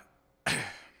 let's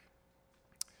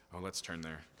turn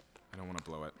there. I don't want to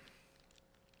blow it.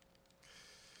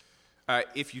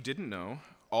 If you didn't know,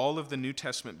 all of the New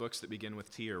Testament books that begin with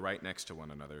T are right next to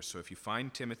one another. So if you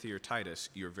find Timothy or Titus,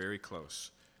 you're very close.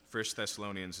 1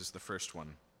 Thessalonians is the first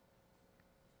one.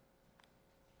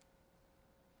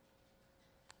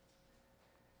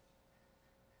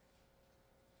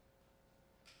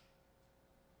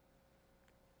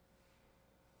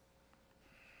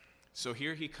 So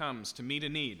here he comes to meet a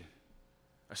need,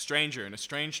 a stranger in a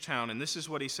strange town, and this is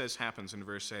what he says happens in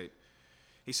verse 8.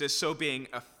 He says, so being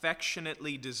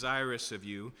affectionately desirous of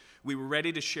you, we were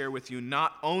ready to share with you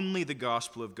not only the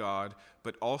gospel of God,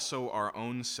 but also our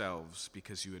own selves,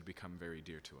 because you had become very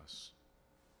dear to us.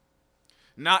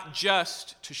 Not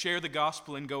just to share the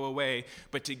gospel and go away,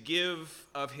 but to give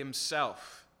of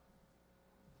himself,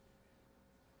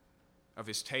 of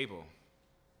his table,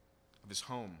 of his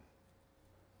home.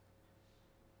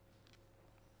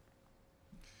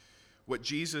 What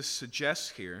Jesus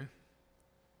suggests here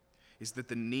is that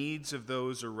the needs of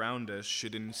those around us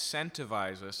should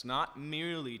incentivize us not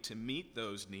merely to meet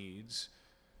those needs,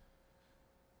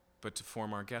 but to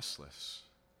form our guest lists,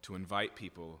 to invite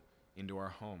people into our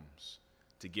homes,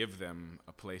 to give them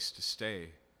a place to stay,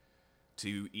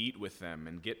 to eat with them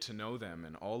and get to know them,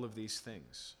 and all of these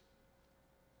things.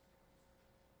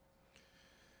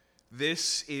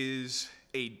 This is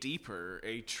a deeper,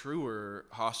 a truer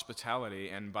hospitality,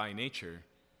 and by nature,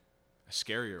 a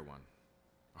scarier one,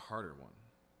 a harder one.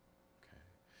 Okay.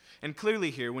 And clearly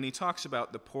here, when he talks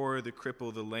about the poor, the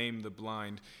crippled, the lame, the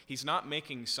blind, he's not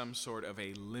making some sort of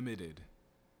a limited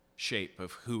shape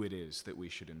of who it is that we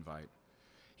should invite.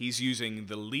 He's using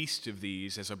the least of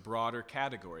these as a broader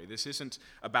category. This isn't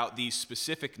about these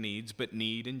specific needs, but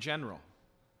need in general.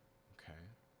 Okay.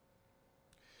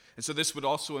 And so this would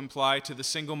also apply to the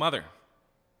single mother,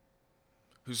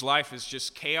 whose life is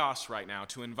just chaos right now.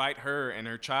 To invite her and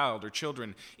her child or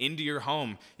children into your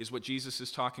home is what Jesus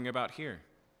is talking about here.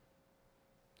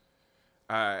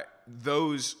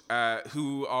 Those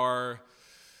who are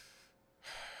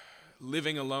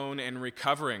living alone and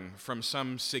recovering from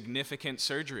some significant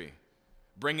surgery,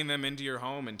 bringing them into your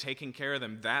home and taking care of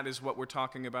them, that is what we're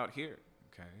talking about here.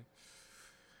 Okay?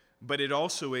 But it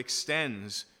also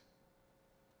extends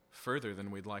further than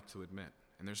we'd like to admit,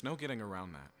 and there's no getting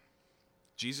around that.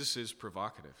 Jesus is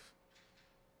provocative.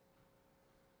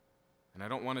 And I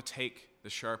don't want to take the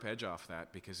sharp edge off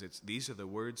that, because these are the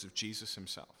words of Jesus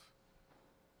himself.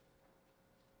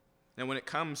 Now, when it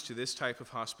comes to this type of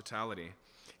hospitality,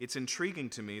 it's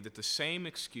intriguing to me that the same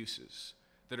excuses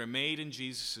that are made in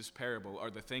Jesus' parable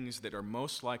are the things that are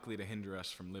most likely to hinder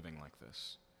us from living like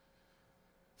this.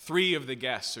 3 of the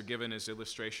guests are given as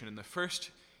illustration, and the first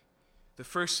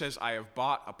says, I have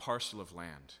bought a parcel of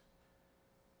land.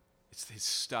 It's his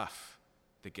stuff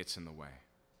that gets in the way.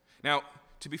 Now,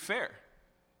 to be fair,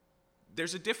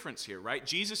 there's a difference here, right?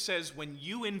 Jesus says when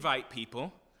you invite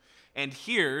people, and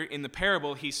here in the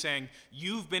parable he's saying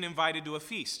you've been invited to a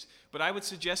feast. But I would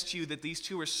suggest to you that these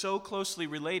two are so closely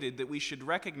related that we should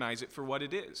recognize it for what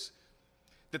it is.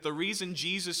 That the reason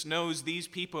Jesus knows these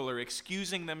people are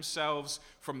excusing themselves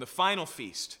from the final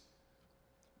feast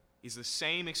is the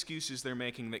same excuses they're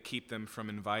making that keep them from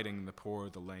inviting the poor,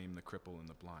 the lame, the cripple, and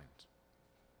the blind.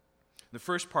 The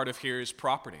first part of here is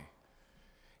property.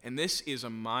 And this is a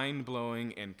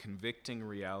mind-blowing and convicting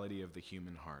reality of the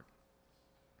human heart.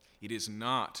 It is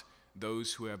not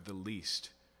those who have the least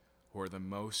who are the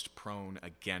most prone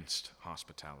against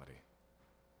hospitality.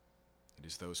 It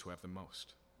is those who have the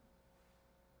most.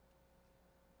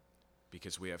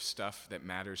 Because we have stuff that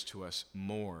matters to us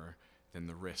more than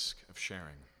the risk of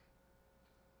sharing.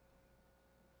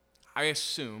 I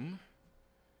assume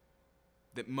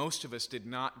that most of us did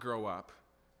not grow up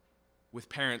with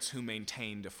parents who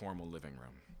maintained a formal living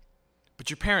room. But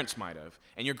your parents might have,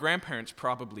 and your grandparents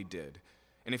probably did.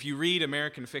 And if you read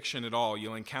American fiction at all,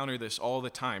 you'll encounter this all the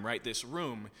time, right? This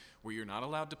room where you're not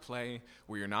allowed to play,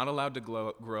 where you're not allowed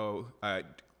to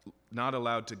not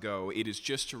allowed to go. It is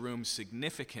just a room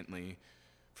significantly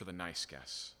for the nice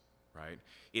guests, right?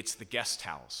 It's the guest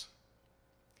towels.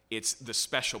 It's the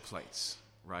special plates,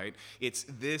 right? It's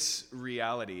this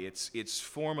reality. It's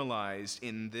formalized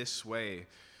in this way.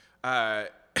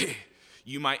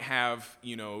 You might have,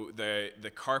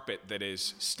 the carpet that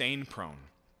is stain prone,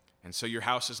 and so your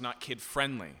house is not kid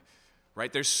friendly,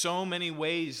 right? There's so many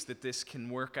ways that this can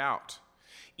work out.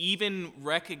 even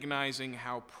recognizing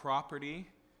how property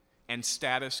and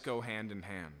status go hand in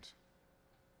hand.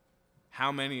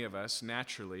 How many of us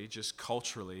naturally, just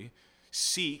culturally,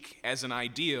 seek as an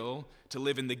ideal to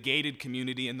live in the gated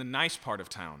community in the nice part of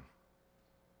town?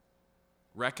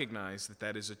 Recognize that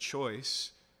that is a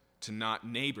choice to not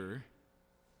neighbor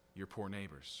your poor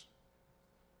neighbors.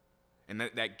 And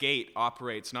that gate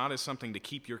operates not as something to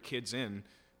keep your kids in,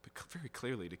 but very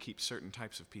clearly to keep certain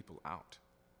types of people out.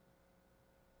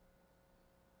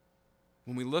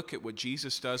 When we look at what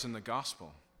Jesus does in the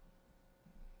gospel,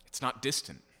 it's not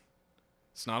distant.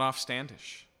 It's not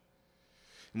offstandish.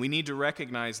 And we need to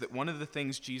recognize that one of the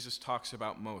things Jesus talks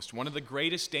about most, one of the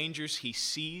greatest dangers he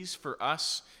sees for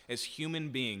us as human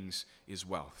beings, is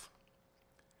wealth.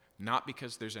 Not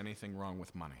because there's anything wrong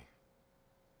with money,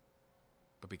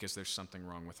 but because there's something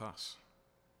wrong with us.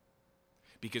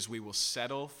 Because we will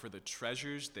settle for the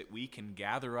treasures that we can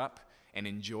gather up and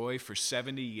enjoy for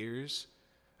 70 years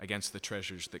against the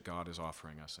treasures that God is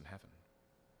offering us in heaven.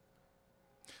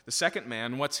 The second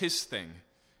man, what's his thing?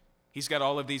 He's got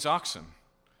all of these oxen.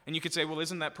 And you could say, well,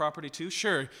 isn't that property too?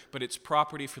 Sure, but it's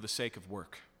property for the sake of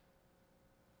work.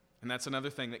 And that's another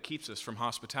thing that keeps us from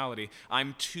hospitality.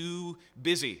 I'm too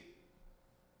busy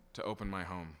to open my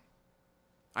home.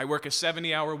 I work a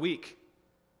 70-hour week.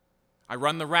 I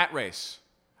run the rat race.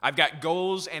 I've got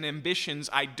goals and ambitions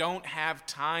I don't have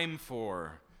time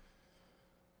for.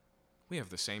 We have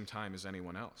the same time as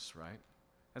anyone else, right?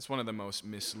 That's one of the most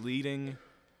misleading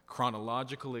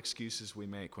chronological excuses we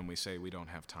make when we say we don't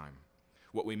have time.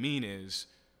 What we mean is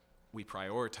we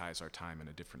prioritize our time in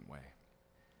a different way.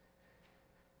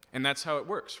 And that's how it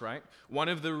works, right? One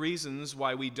of the reasons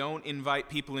why we don't invite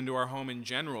people into our home in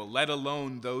general, let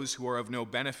alone those who are of no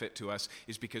benefit to us,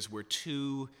 is because we're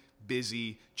too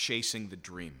busy chasing the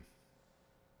dream,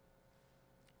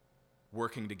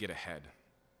 working to get ahead.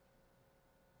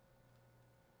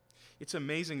 It's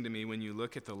amazing to me when you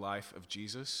look at the life of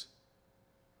Jesus,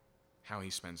 how he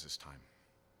spends his time.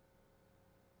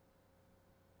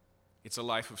 It's a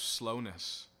life of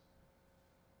slowness,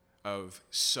 of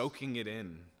soaking it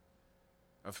in,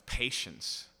 of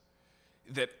patience,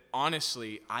 that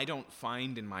honestly I don't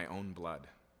find in my own blood.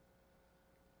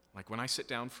 Like when I sit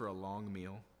down for a long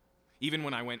meal, even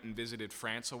when I went and visited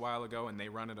France a while ago and they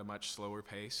run at a much slower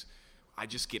pace, I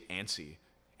just get antsy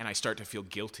and I start to feel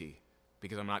guilty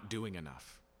because I'm not doing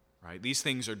enough, right? These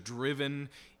things are driven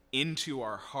into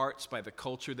our hearts by the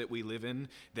culture that we live in,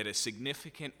 that a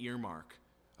significant earmark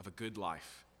of a good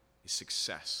life is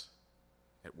success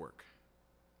at work.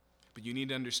 But you need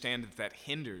to understand that that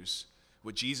hinders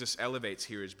what Jesus elevates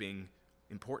here as being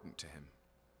important to him.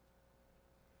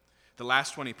 The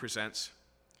last one he presents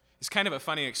is kind of a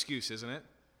funny excuse, isn't it?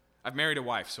 I've married a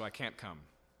wife, so I can't come.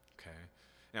 Okay.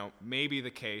 Now, maybe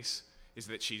the case is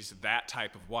that she's that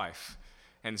type of wife,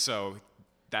 and so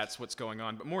that's what's going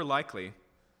on. But more likely,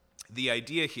 the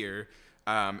idea here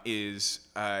is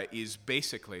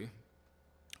basically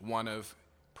one of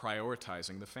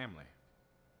prioritizing the family,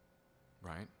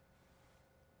 right?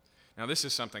 Now, this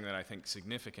is something that I think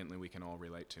significantly we can all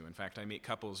relate to. In fact, I meet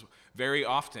couples very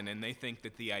often, and they think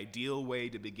that the ideal way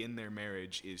to begin their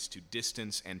marriage is to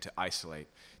distance and to isolate.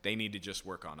 They need to just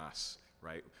work on us,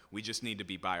 right? We just need to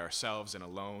be by ourselves and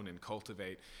alone and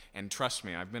cultivate. And trust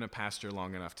me, I've been a pastor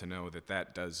long enough to know that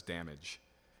that does damage,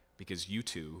 because you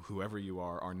two, whoever you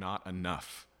are not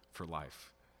enough for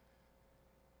life.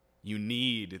 You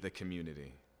need the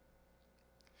community.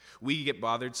 We get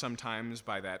bothered sometimes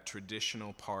by that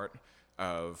traditional part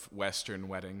of Western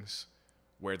weddings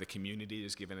where the community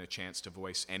is given a chance to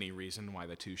voice any reason why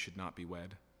the two should not be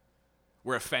wed.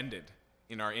 We're offended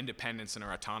in our independence and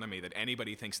our autonomy that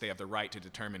anybody thinks they have the right to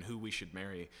determine who we should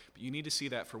marry. But you need to see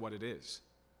that for what it is.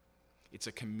 It's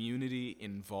a community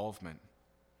involvement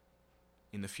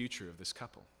in the future of this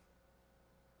couple.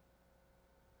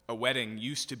 A wedding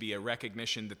used to be a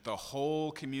recognition that the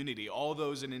whole community, all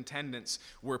those in attendance,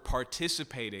 were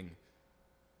participating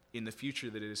in the future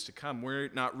that is to come. We're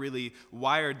not really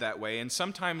wired that way, and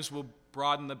sometimes we'll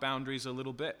broaden the boundaries a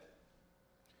little bit.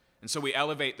 And so we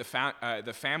elevate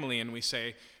the family and we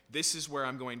say, this is where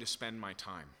I'm going to spend my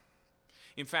time.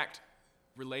 In fact,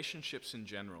 relationships in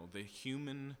general, the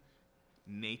human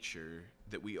nature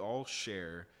that we all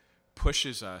share,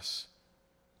 pushes us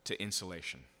to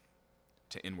insulation,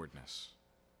 to inwardness.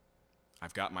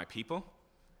 I've got my people,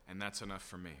 and that's enough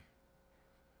for me.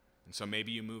 And so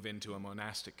maybe you move into a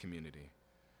monastic community,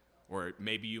 or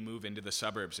maybe you move into the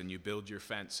suburbs and you build your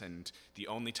fence, and the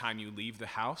only time you leave the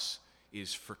house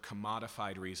is for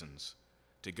commodified reasons,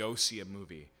 to go see a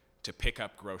movie, to pick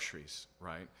up groceries,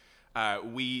 right?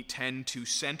 We tend to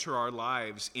center our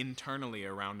lives internally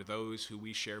around those who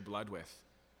we share blood with.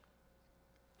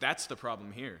 That's the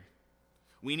problem here.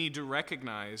 We need to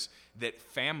recognize that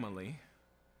family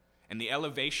and the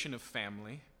elevation of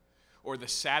family, or the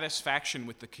satisfaction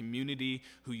with the community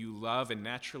who you love and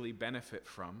naturally benefit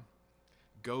from,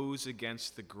 goes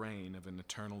against the grain of an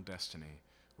eternal destiny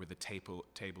where the table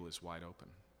is wide open.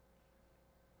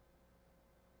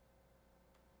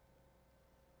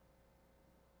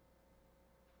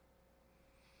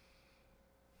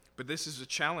 But this is a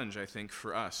challenge, I think,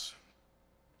 for us.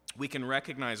 We can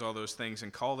recognize all those things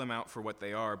and call them out for what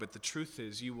they are, but the truth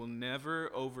is you will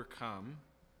never overcome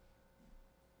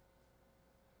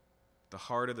the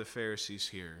heart of the Pharisees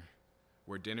here,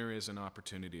 where dinner is an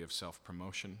opportunity of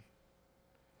self-promotion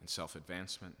and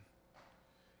self-advancement,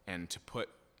 and to put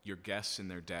your guests in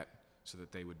their debt so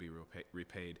that they would be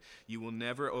repaid. You will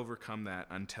never overcome that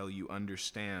until you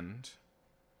understand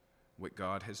what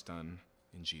God has done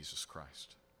in Jesus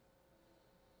Christ.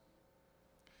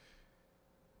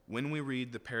 When we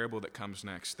read the parable that comes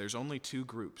next, there's only two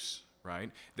groups,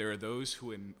 right? There are those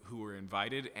who were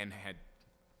invited and had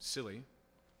silly,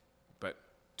 but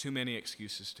too many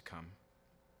excuses to come.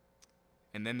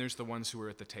 And then there's the ones who are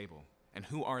at the table. And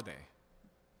who are they?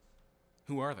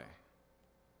 Who are they?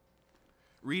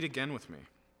 Read again with me.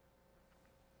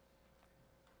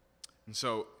 And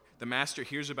so the master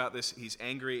hears about this. He's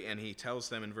angry, and he tells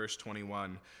them in verse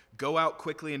 21, "Go out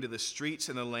quickly into the streets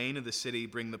and the lane of the city,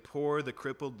 bring the poor, the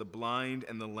crippled, the blind,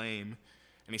 and the lame."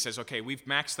 And he says, okay, we've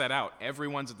maxed that out.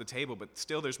 Everyone's at the table, but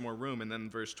still there's more room. And then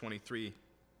verse 23,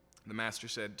 the master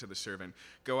said to the servant,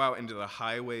 "Go out into the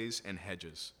highways and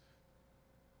hedges."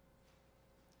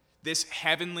 This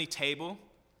heavenly table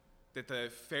that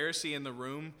the Pharisee in the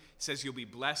room says you'll be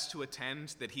blessed to attend,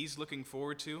 that he's looking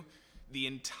forward to, the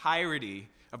entirety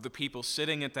of the people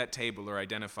sitting at that table are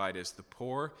identified as the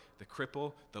poor, the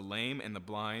cripple, the lame, and the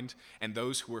blind, and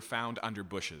those who were found under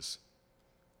bushes.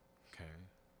 Okay.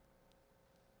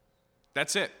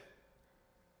 That's it.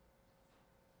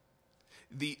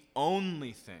 The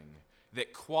only thing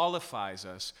that qualifies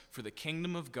us for the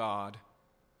kingdom of God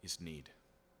is need.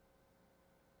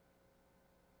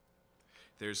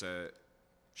 There's a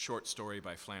short story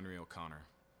by Flannery O'Connor,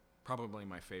 probably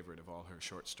my favorite of all her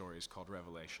short stories, called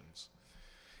Revelations.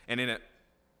 And in it,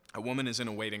 a woman is in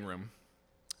a waiting room,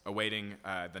 awaiting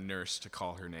the nurse to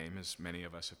call her name, as many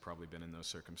of us have probably been in those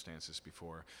circumstances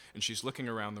before. And she's looking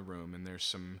around the room, and there's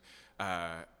some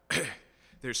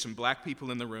black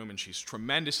people in the room, and she's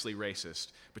tremendously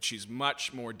racist, but she's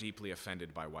much more deeply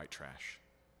offended by white trash.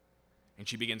 And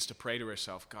she begins to pray to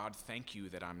herself, "God, thank you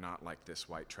that I'm not like this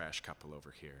white trash couple over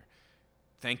here.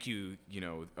 Thank you,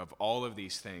 of all of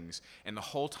these things." And the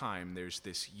whole time, there's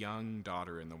this young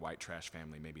daughter in the white trash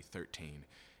family, maybe 13,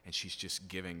 and she's just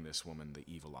giving this woman the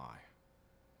evil eye.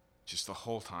 Just the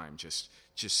whole time, just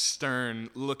stern,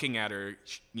 looking at her.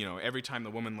 Every time the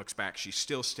woman looks back, she's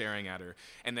still staring at her.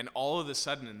 And then all of a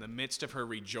sudden, in the midst of her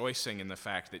rejoicing in the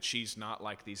fact that she's not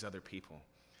like these other people,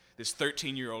 this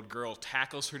 13-year-old girl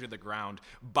tackles her to the ground,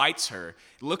 bites her,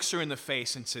 looks her in the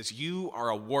face, and says, "You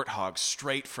are a warthog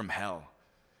straight from hell."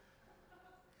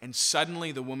 And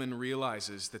suddenly the woman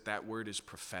realizes that word is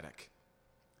prophetic.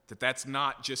 That's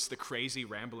not just the crazy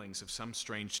ramblings of some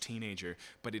strange teenager,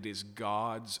 but it is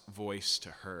God's voice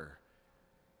to her.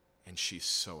 And she's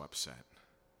so upset.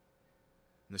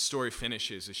 And the story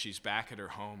finishes as she's back at her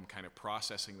home, kind of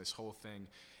processing this whole thing.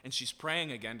 And she's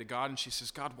praying again to God, and she says,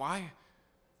 "God, why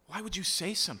would you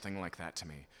say something like that to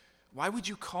me? Why would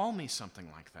you call me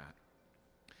something like that?"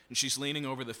 And she's leaning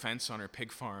over the fence on her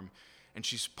pig farm, and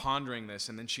she's pondering this,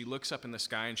 and then she looks up in the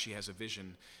sky and she has a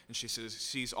vision, and she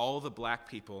sees all the black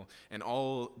people and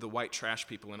all the white trash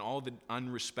people and all the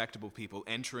unrespectable people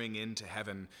entering into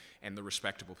heaven, and the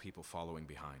respectable people following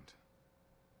behind.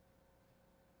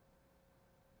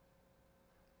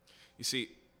 You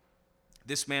see,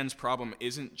 this man's problem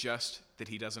isn't just that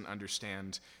he doesn't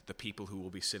understand the people who will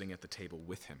be sitting at the table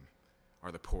with him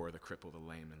are the poor, the crippled, the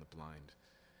lame, and the blind.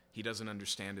 He doesn't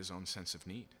understand his own sense of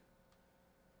need.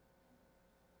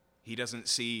 He doesn't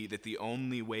see that the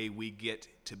only way we get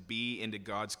to be into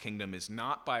God's kingdom is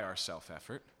not by our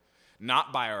self-effort,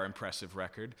 not by our impressive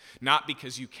record, not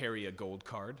because you carry a gold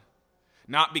card,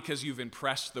 not because you've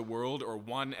impressed the world or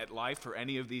won at life or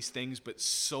any of these things, but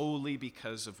solely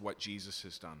because of what Jesus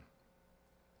has done.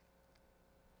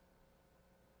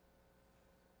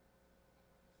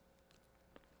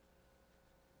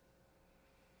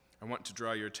 I want to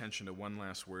draw your attention to one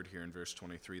last word here in verse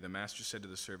 23. The master said to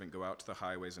the servant, "Go out to the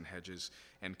highways and hedges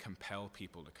and compel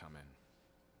people to come in."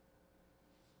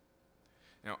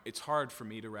 Now, it's hard for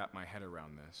me to wrap my head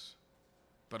around this,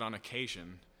 But on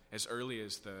occasion, as early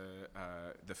as the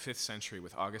 5th century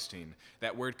with Augustine,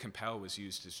 that word compel was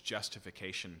used as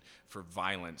justification for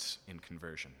violence in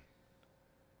conversion.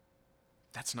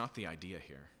 That's not the idea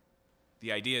here.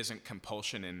 The idea isn't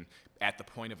compulsion at the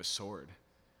point of a sword.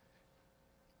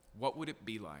 What would it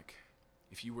be like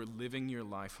if you were living your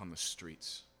life on the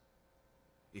streets?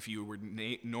 If you were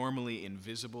normally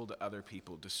invisible to other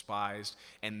people, despised,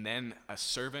 and then a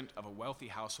servant of a wealthy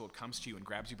household comes to you and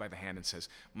grabs you by the hand and says,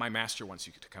 "My master wants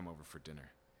you to come over for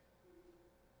dinner."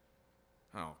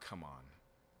 Oh, come on,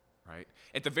 right?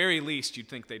 At the very least, you'd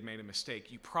think they'd made a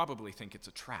mistake. You probably think it's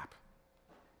a trap.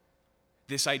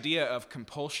 This idea of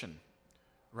compulsion,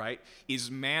 right, is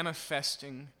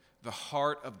manifesting the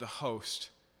heart of the host,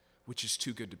 which is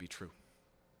too good to be true.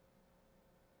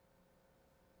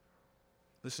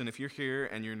 Listen, if you're here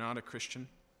and you're not a Christian,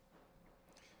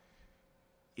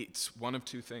 it's one of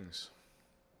two things.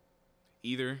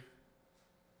 Either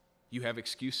you have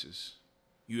excuses,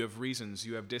 you have reasons,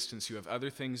 you have distance, you have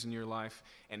other things in your life,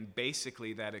 and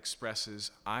basically that expresses,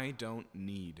 I don't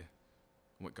need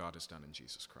what God has done in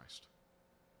Jesus Christ.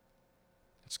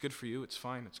 It's good for you, it's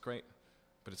fine, it's great,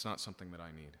 but it's not something that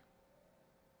I need.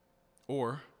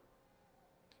 Or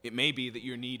it may be that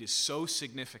your need is so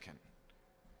significant,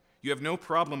 you have no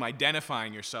problem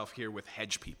identifying yourself here with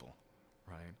hedge people,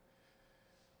 right?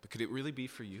 But could it really be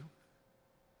for you?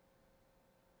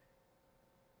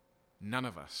 None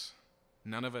of us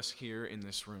here in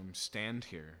this room stand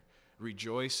here,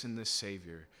 rejoice in this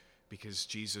Savior because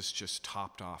Jesus just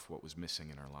topped off what was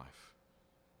missing in our life.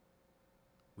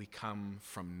 We come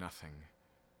from nothing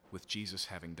with Jesus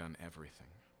having done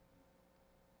everything.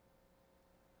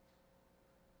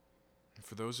 And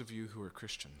for those of you who are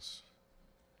Christians,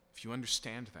 if you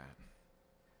understand that,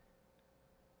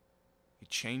 it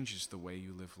changes the way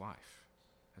you live life.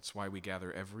 That's why we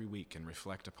gather every week and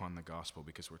reflect upon the gospel,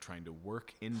 because we're trying to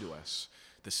work into us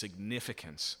the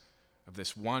significance of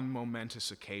this one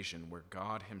momentous occasion where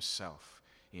God himself,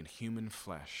 in human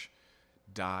flesh,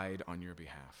 died on your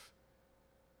behalf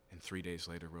and 3 days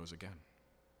later rose again.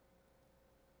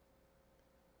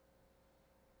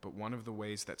 But one of the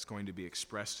ways that's going to be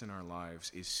expressed in our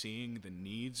lives is seeing the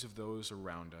needs of those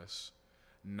around us,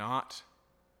 not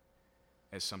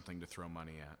as something to throw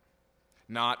money at,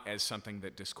 not as something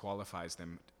that disqualifies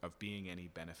them of being any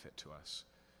benefit to us,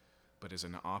 but as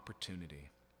an opportunity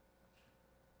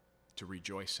to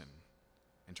rejoice in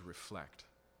and to reflect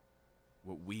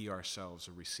what we ourselves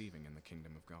are receiving in the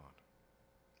kingdom of God.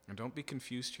 And don't be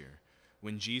confused here.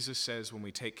 When Jesus says when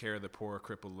we take care of the poor,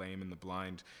 crippled, lame, and the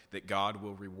blind, that God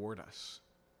will reward us,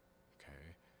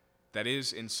 okay, that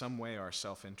is in some way our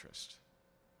self-interest.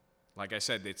 Like I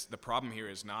said, the problem here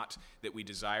is not that we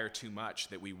desire too much,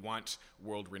 that we want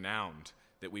world-renowned,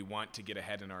 that we want to get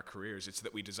ahead in our careers. It's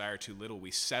that we desire too little. We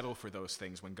settle for those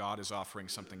things when God is offering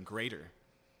something greater.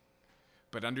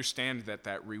 But understand that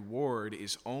that reward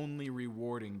is only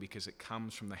rewarding because it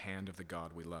comes from the hand of the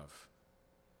God we love.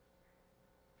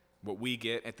 What we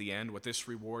get at the end, what this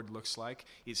reward looks like,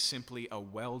 is simply a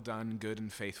well-done, good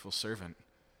and faithful servant.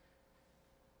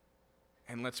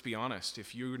 And let's be honest,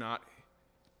 if you're not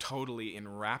totally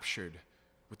enraptured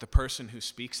with the person who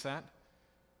speaks that,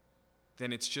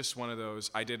 then it's just one of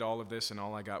those, I did all of this and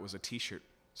all I got was a t-shirt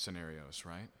scenarios,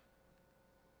 right?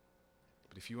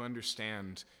 But if you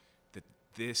understand that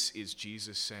this is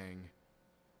Jesus saying,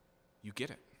 you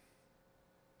get it.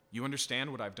 You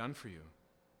understand what I've done for you.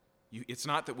 It's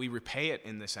not that we repay it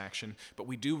in this action, but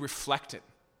we do reflect it.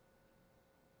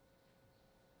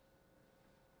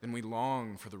 Then we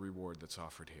long for the reward that's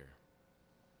offered here.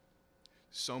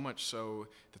 So much so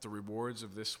that the rewards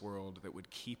of this world that would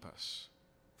keep us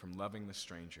from loving the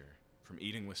stranger, from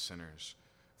eating with sinners,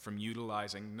 from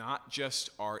utilizing not just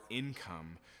our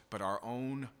income, but our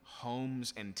own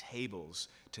homes and tables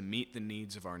to meet the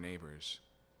needs of our neighbors.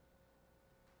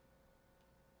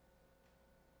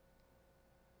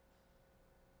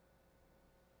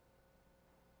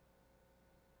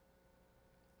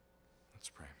 Let's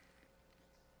pray.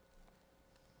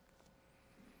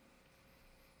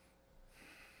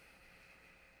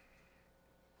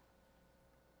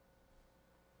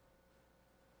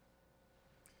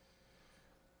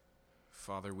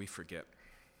 Father, we forget.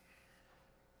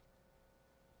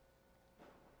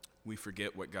 We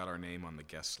forget what got our name on the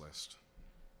guest list.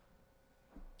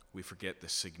 We forget the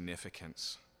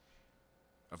significance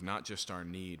of not just our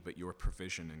need, but your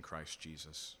provision in Christ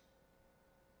Jesus.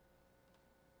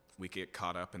 We get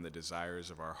caught up in the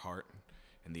desires of our heart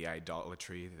and the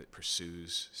idolatry that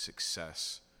pursues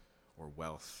success or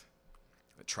wealth,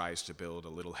 that tries to build a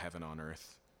little heaven on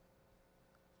earth.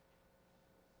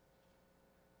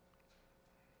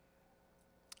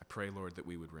 pray, Lord, that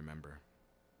we would remember,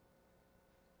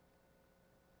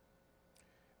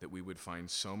 that we would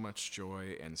find so much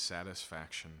joy and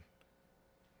satisfaction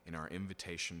in our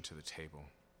invitation to the table,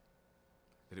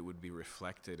 that it would be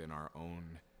reflected in our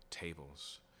own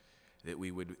tables, that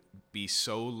we would be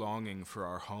so longing for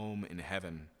our home in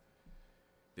heaven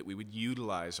that we would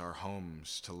utilize our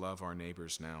homes to love our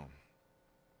neighbors now,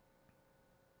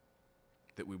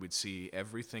 that we would see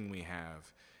everything we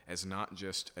have as not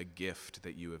just a gift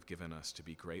that you have given us to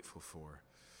be grateful for,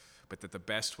 but that the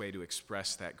best way to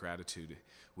express that gratitude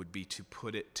would be to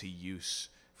put it to use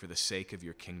for the sake of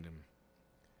your kingdom.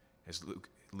 As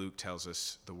Luke tells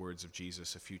us the words of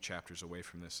Jesus a few chapters away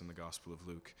from this in the Gospel of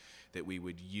Luke, that we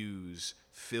would use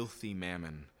filthy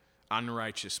mammon,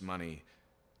 unrighteous money,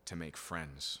 to make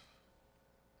friends.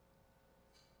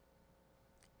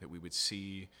 That we would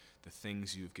see the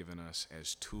things you've given us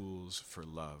as tools for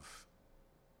love.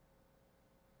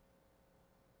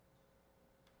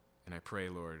 And I pray,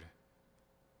 Lord,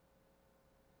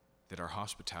 that our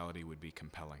hospitality would be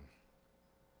compelling.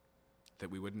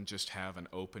 That we wouldn't just have an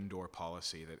open door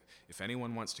policy, that if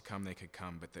anyone wants to come, they could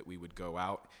come, but that we would go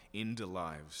out into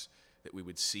lives, that we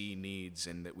would see needs,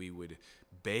 and that we would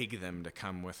beg them to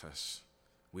come with us.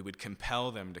 We would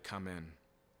compel them to come in.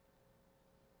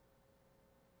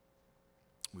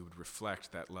 We would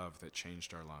reflect that love that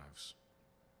changed our lives.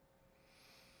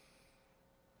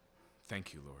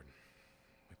 Thank you, Lord.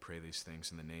 We pray these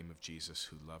things in the name of Jesus,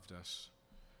 who loved us,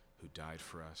 who died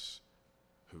for us,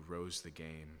 who rose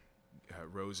again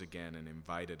and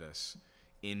invited us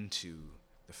into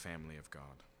the family of God.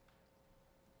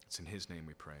 It's in his name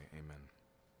we pray. Amen.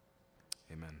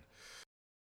 Amen.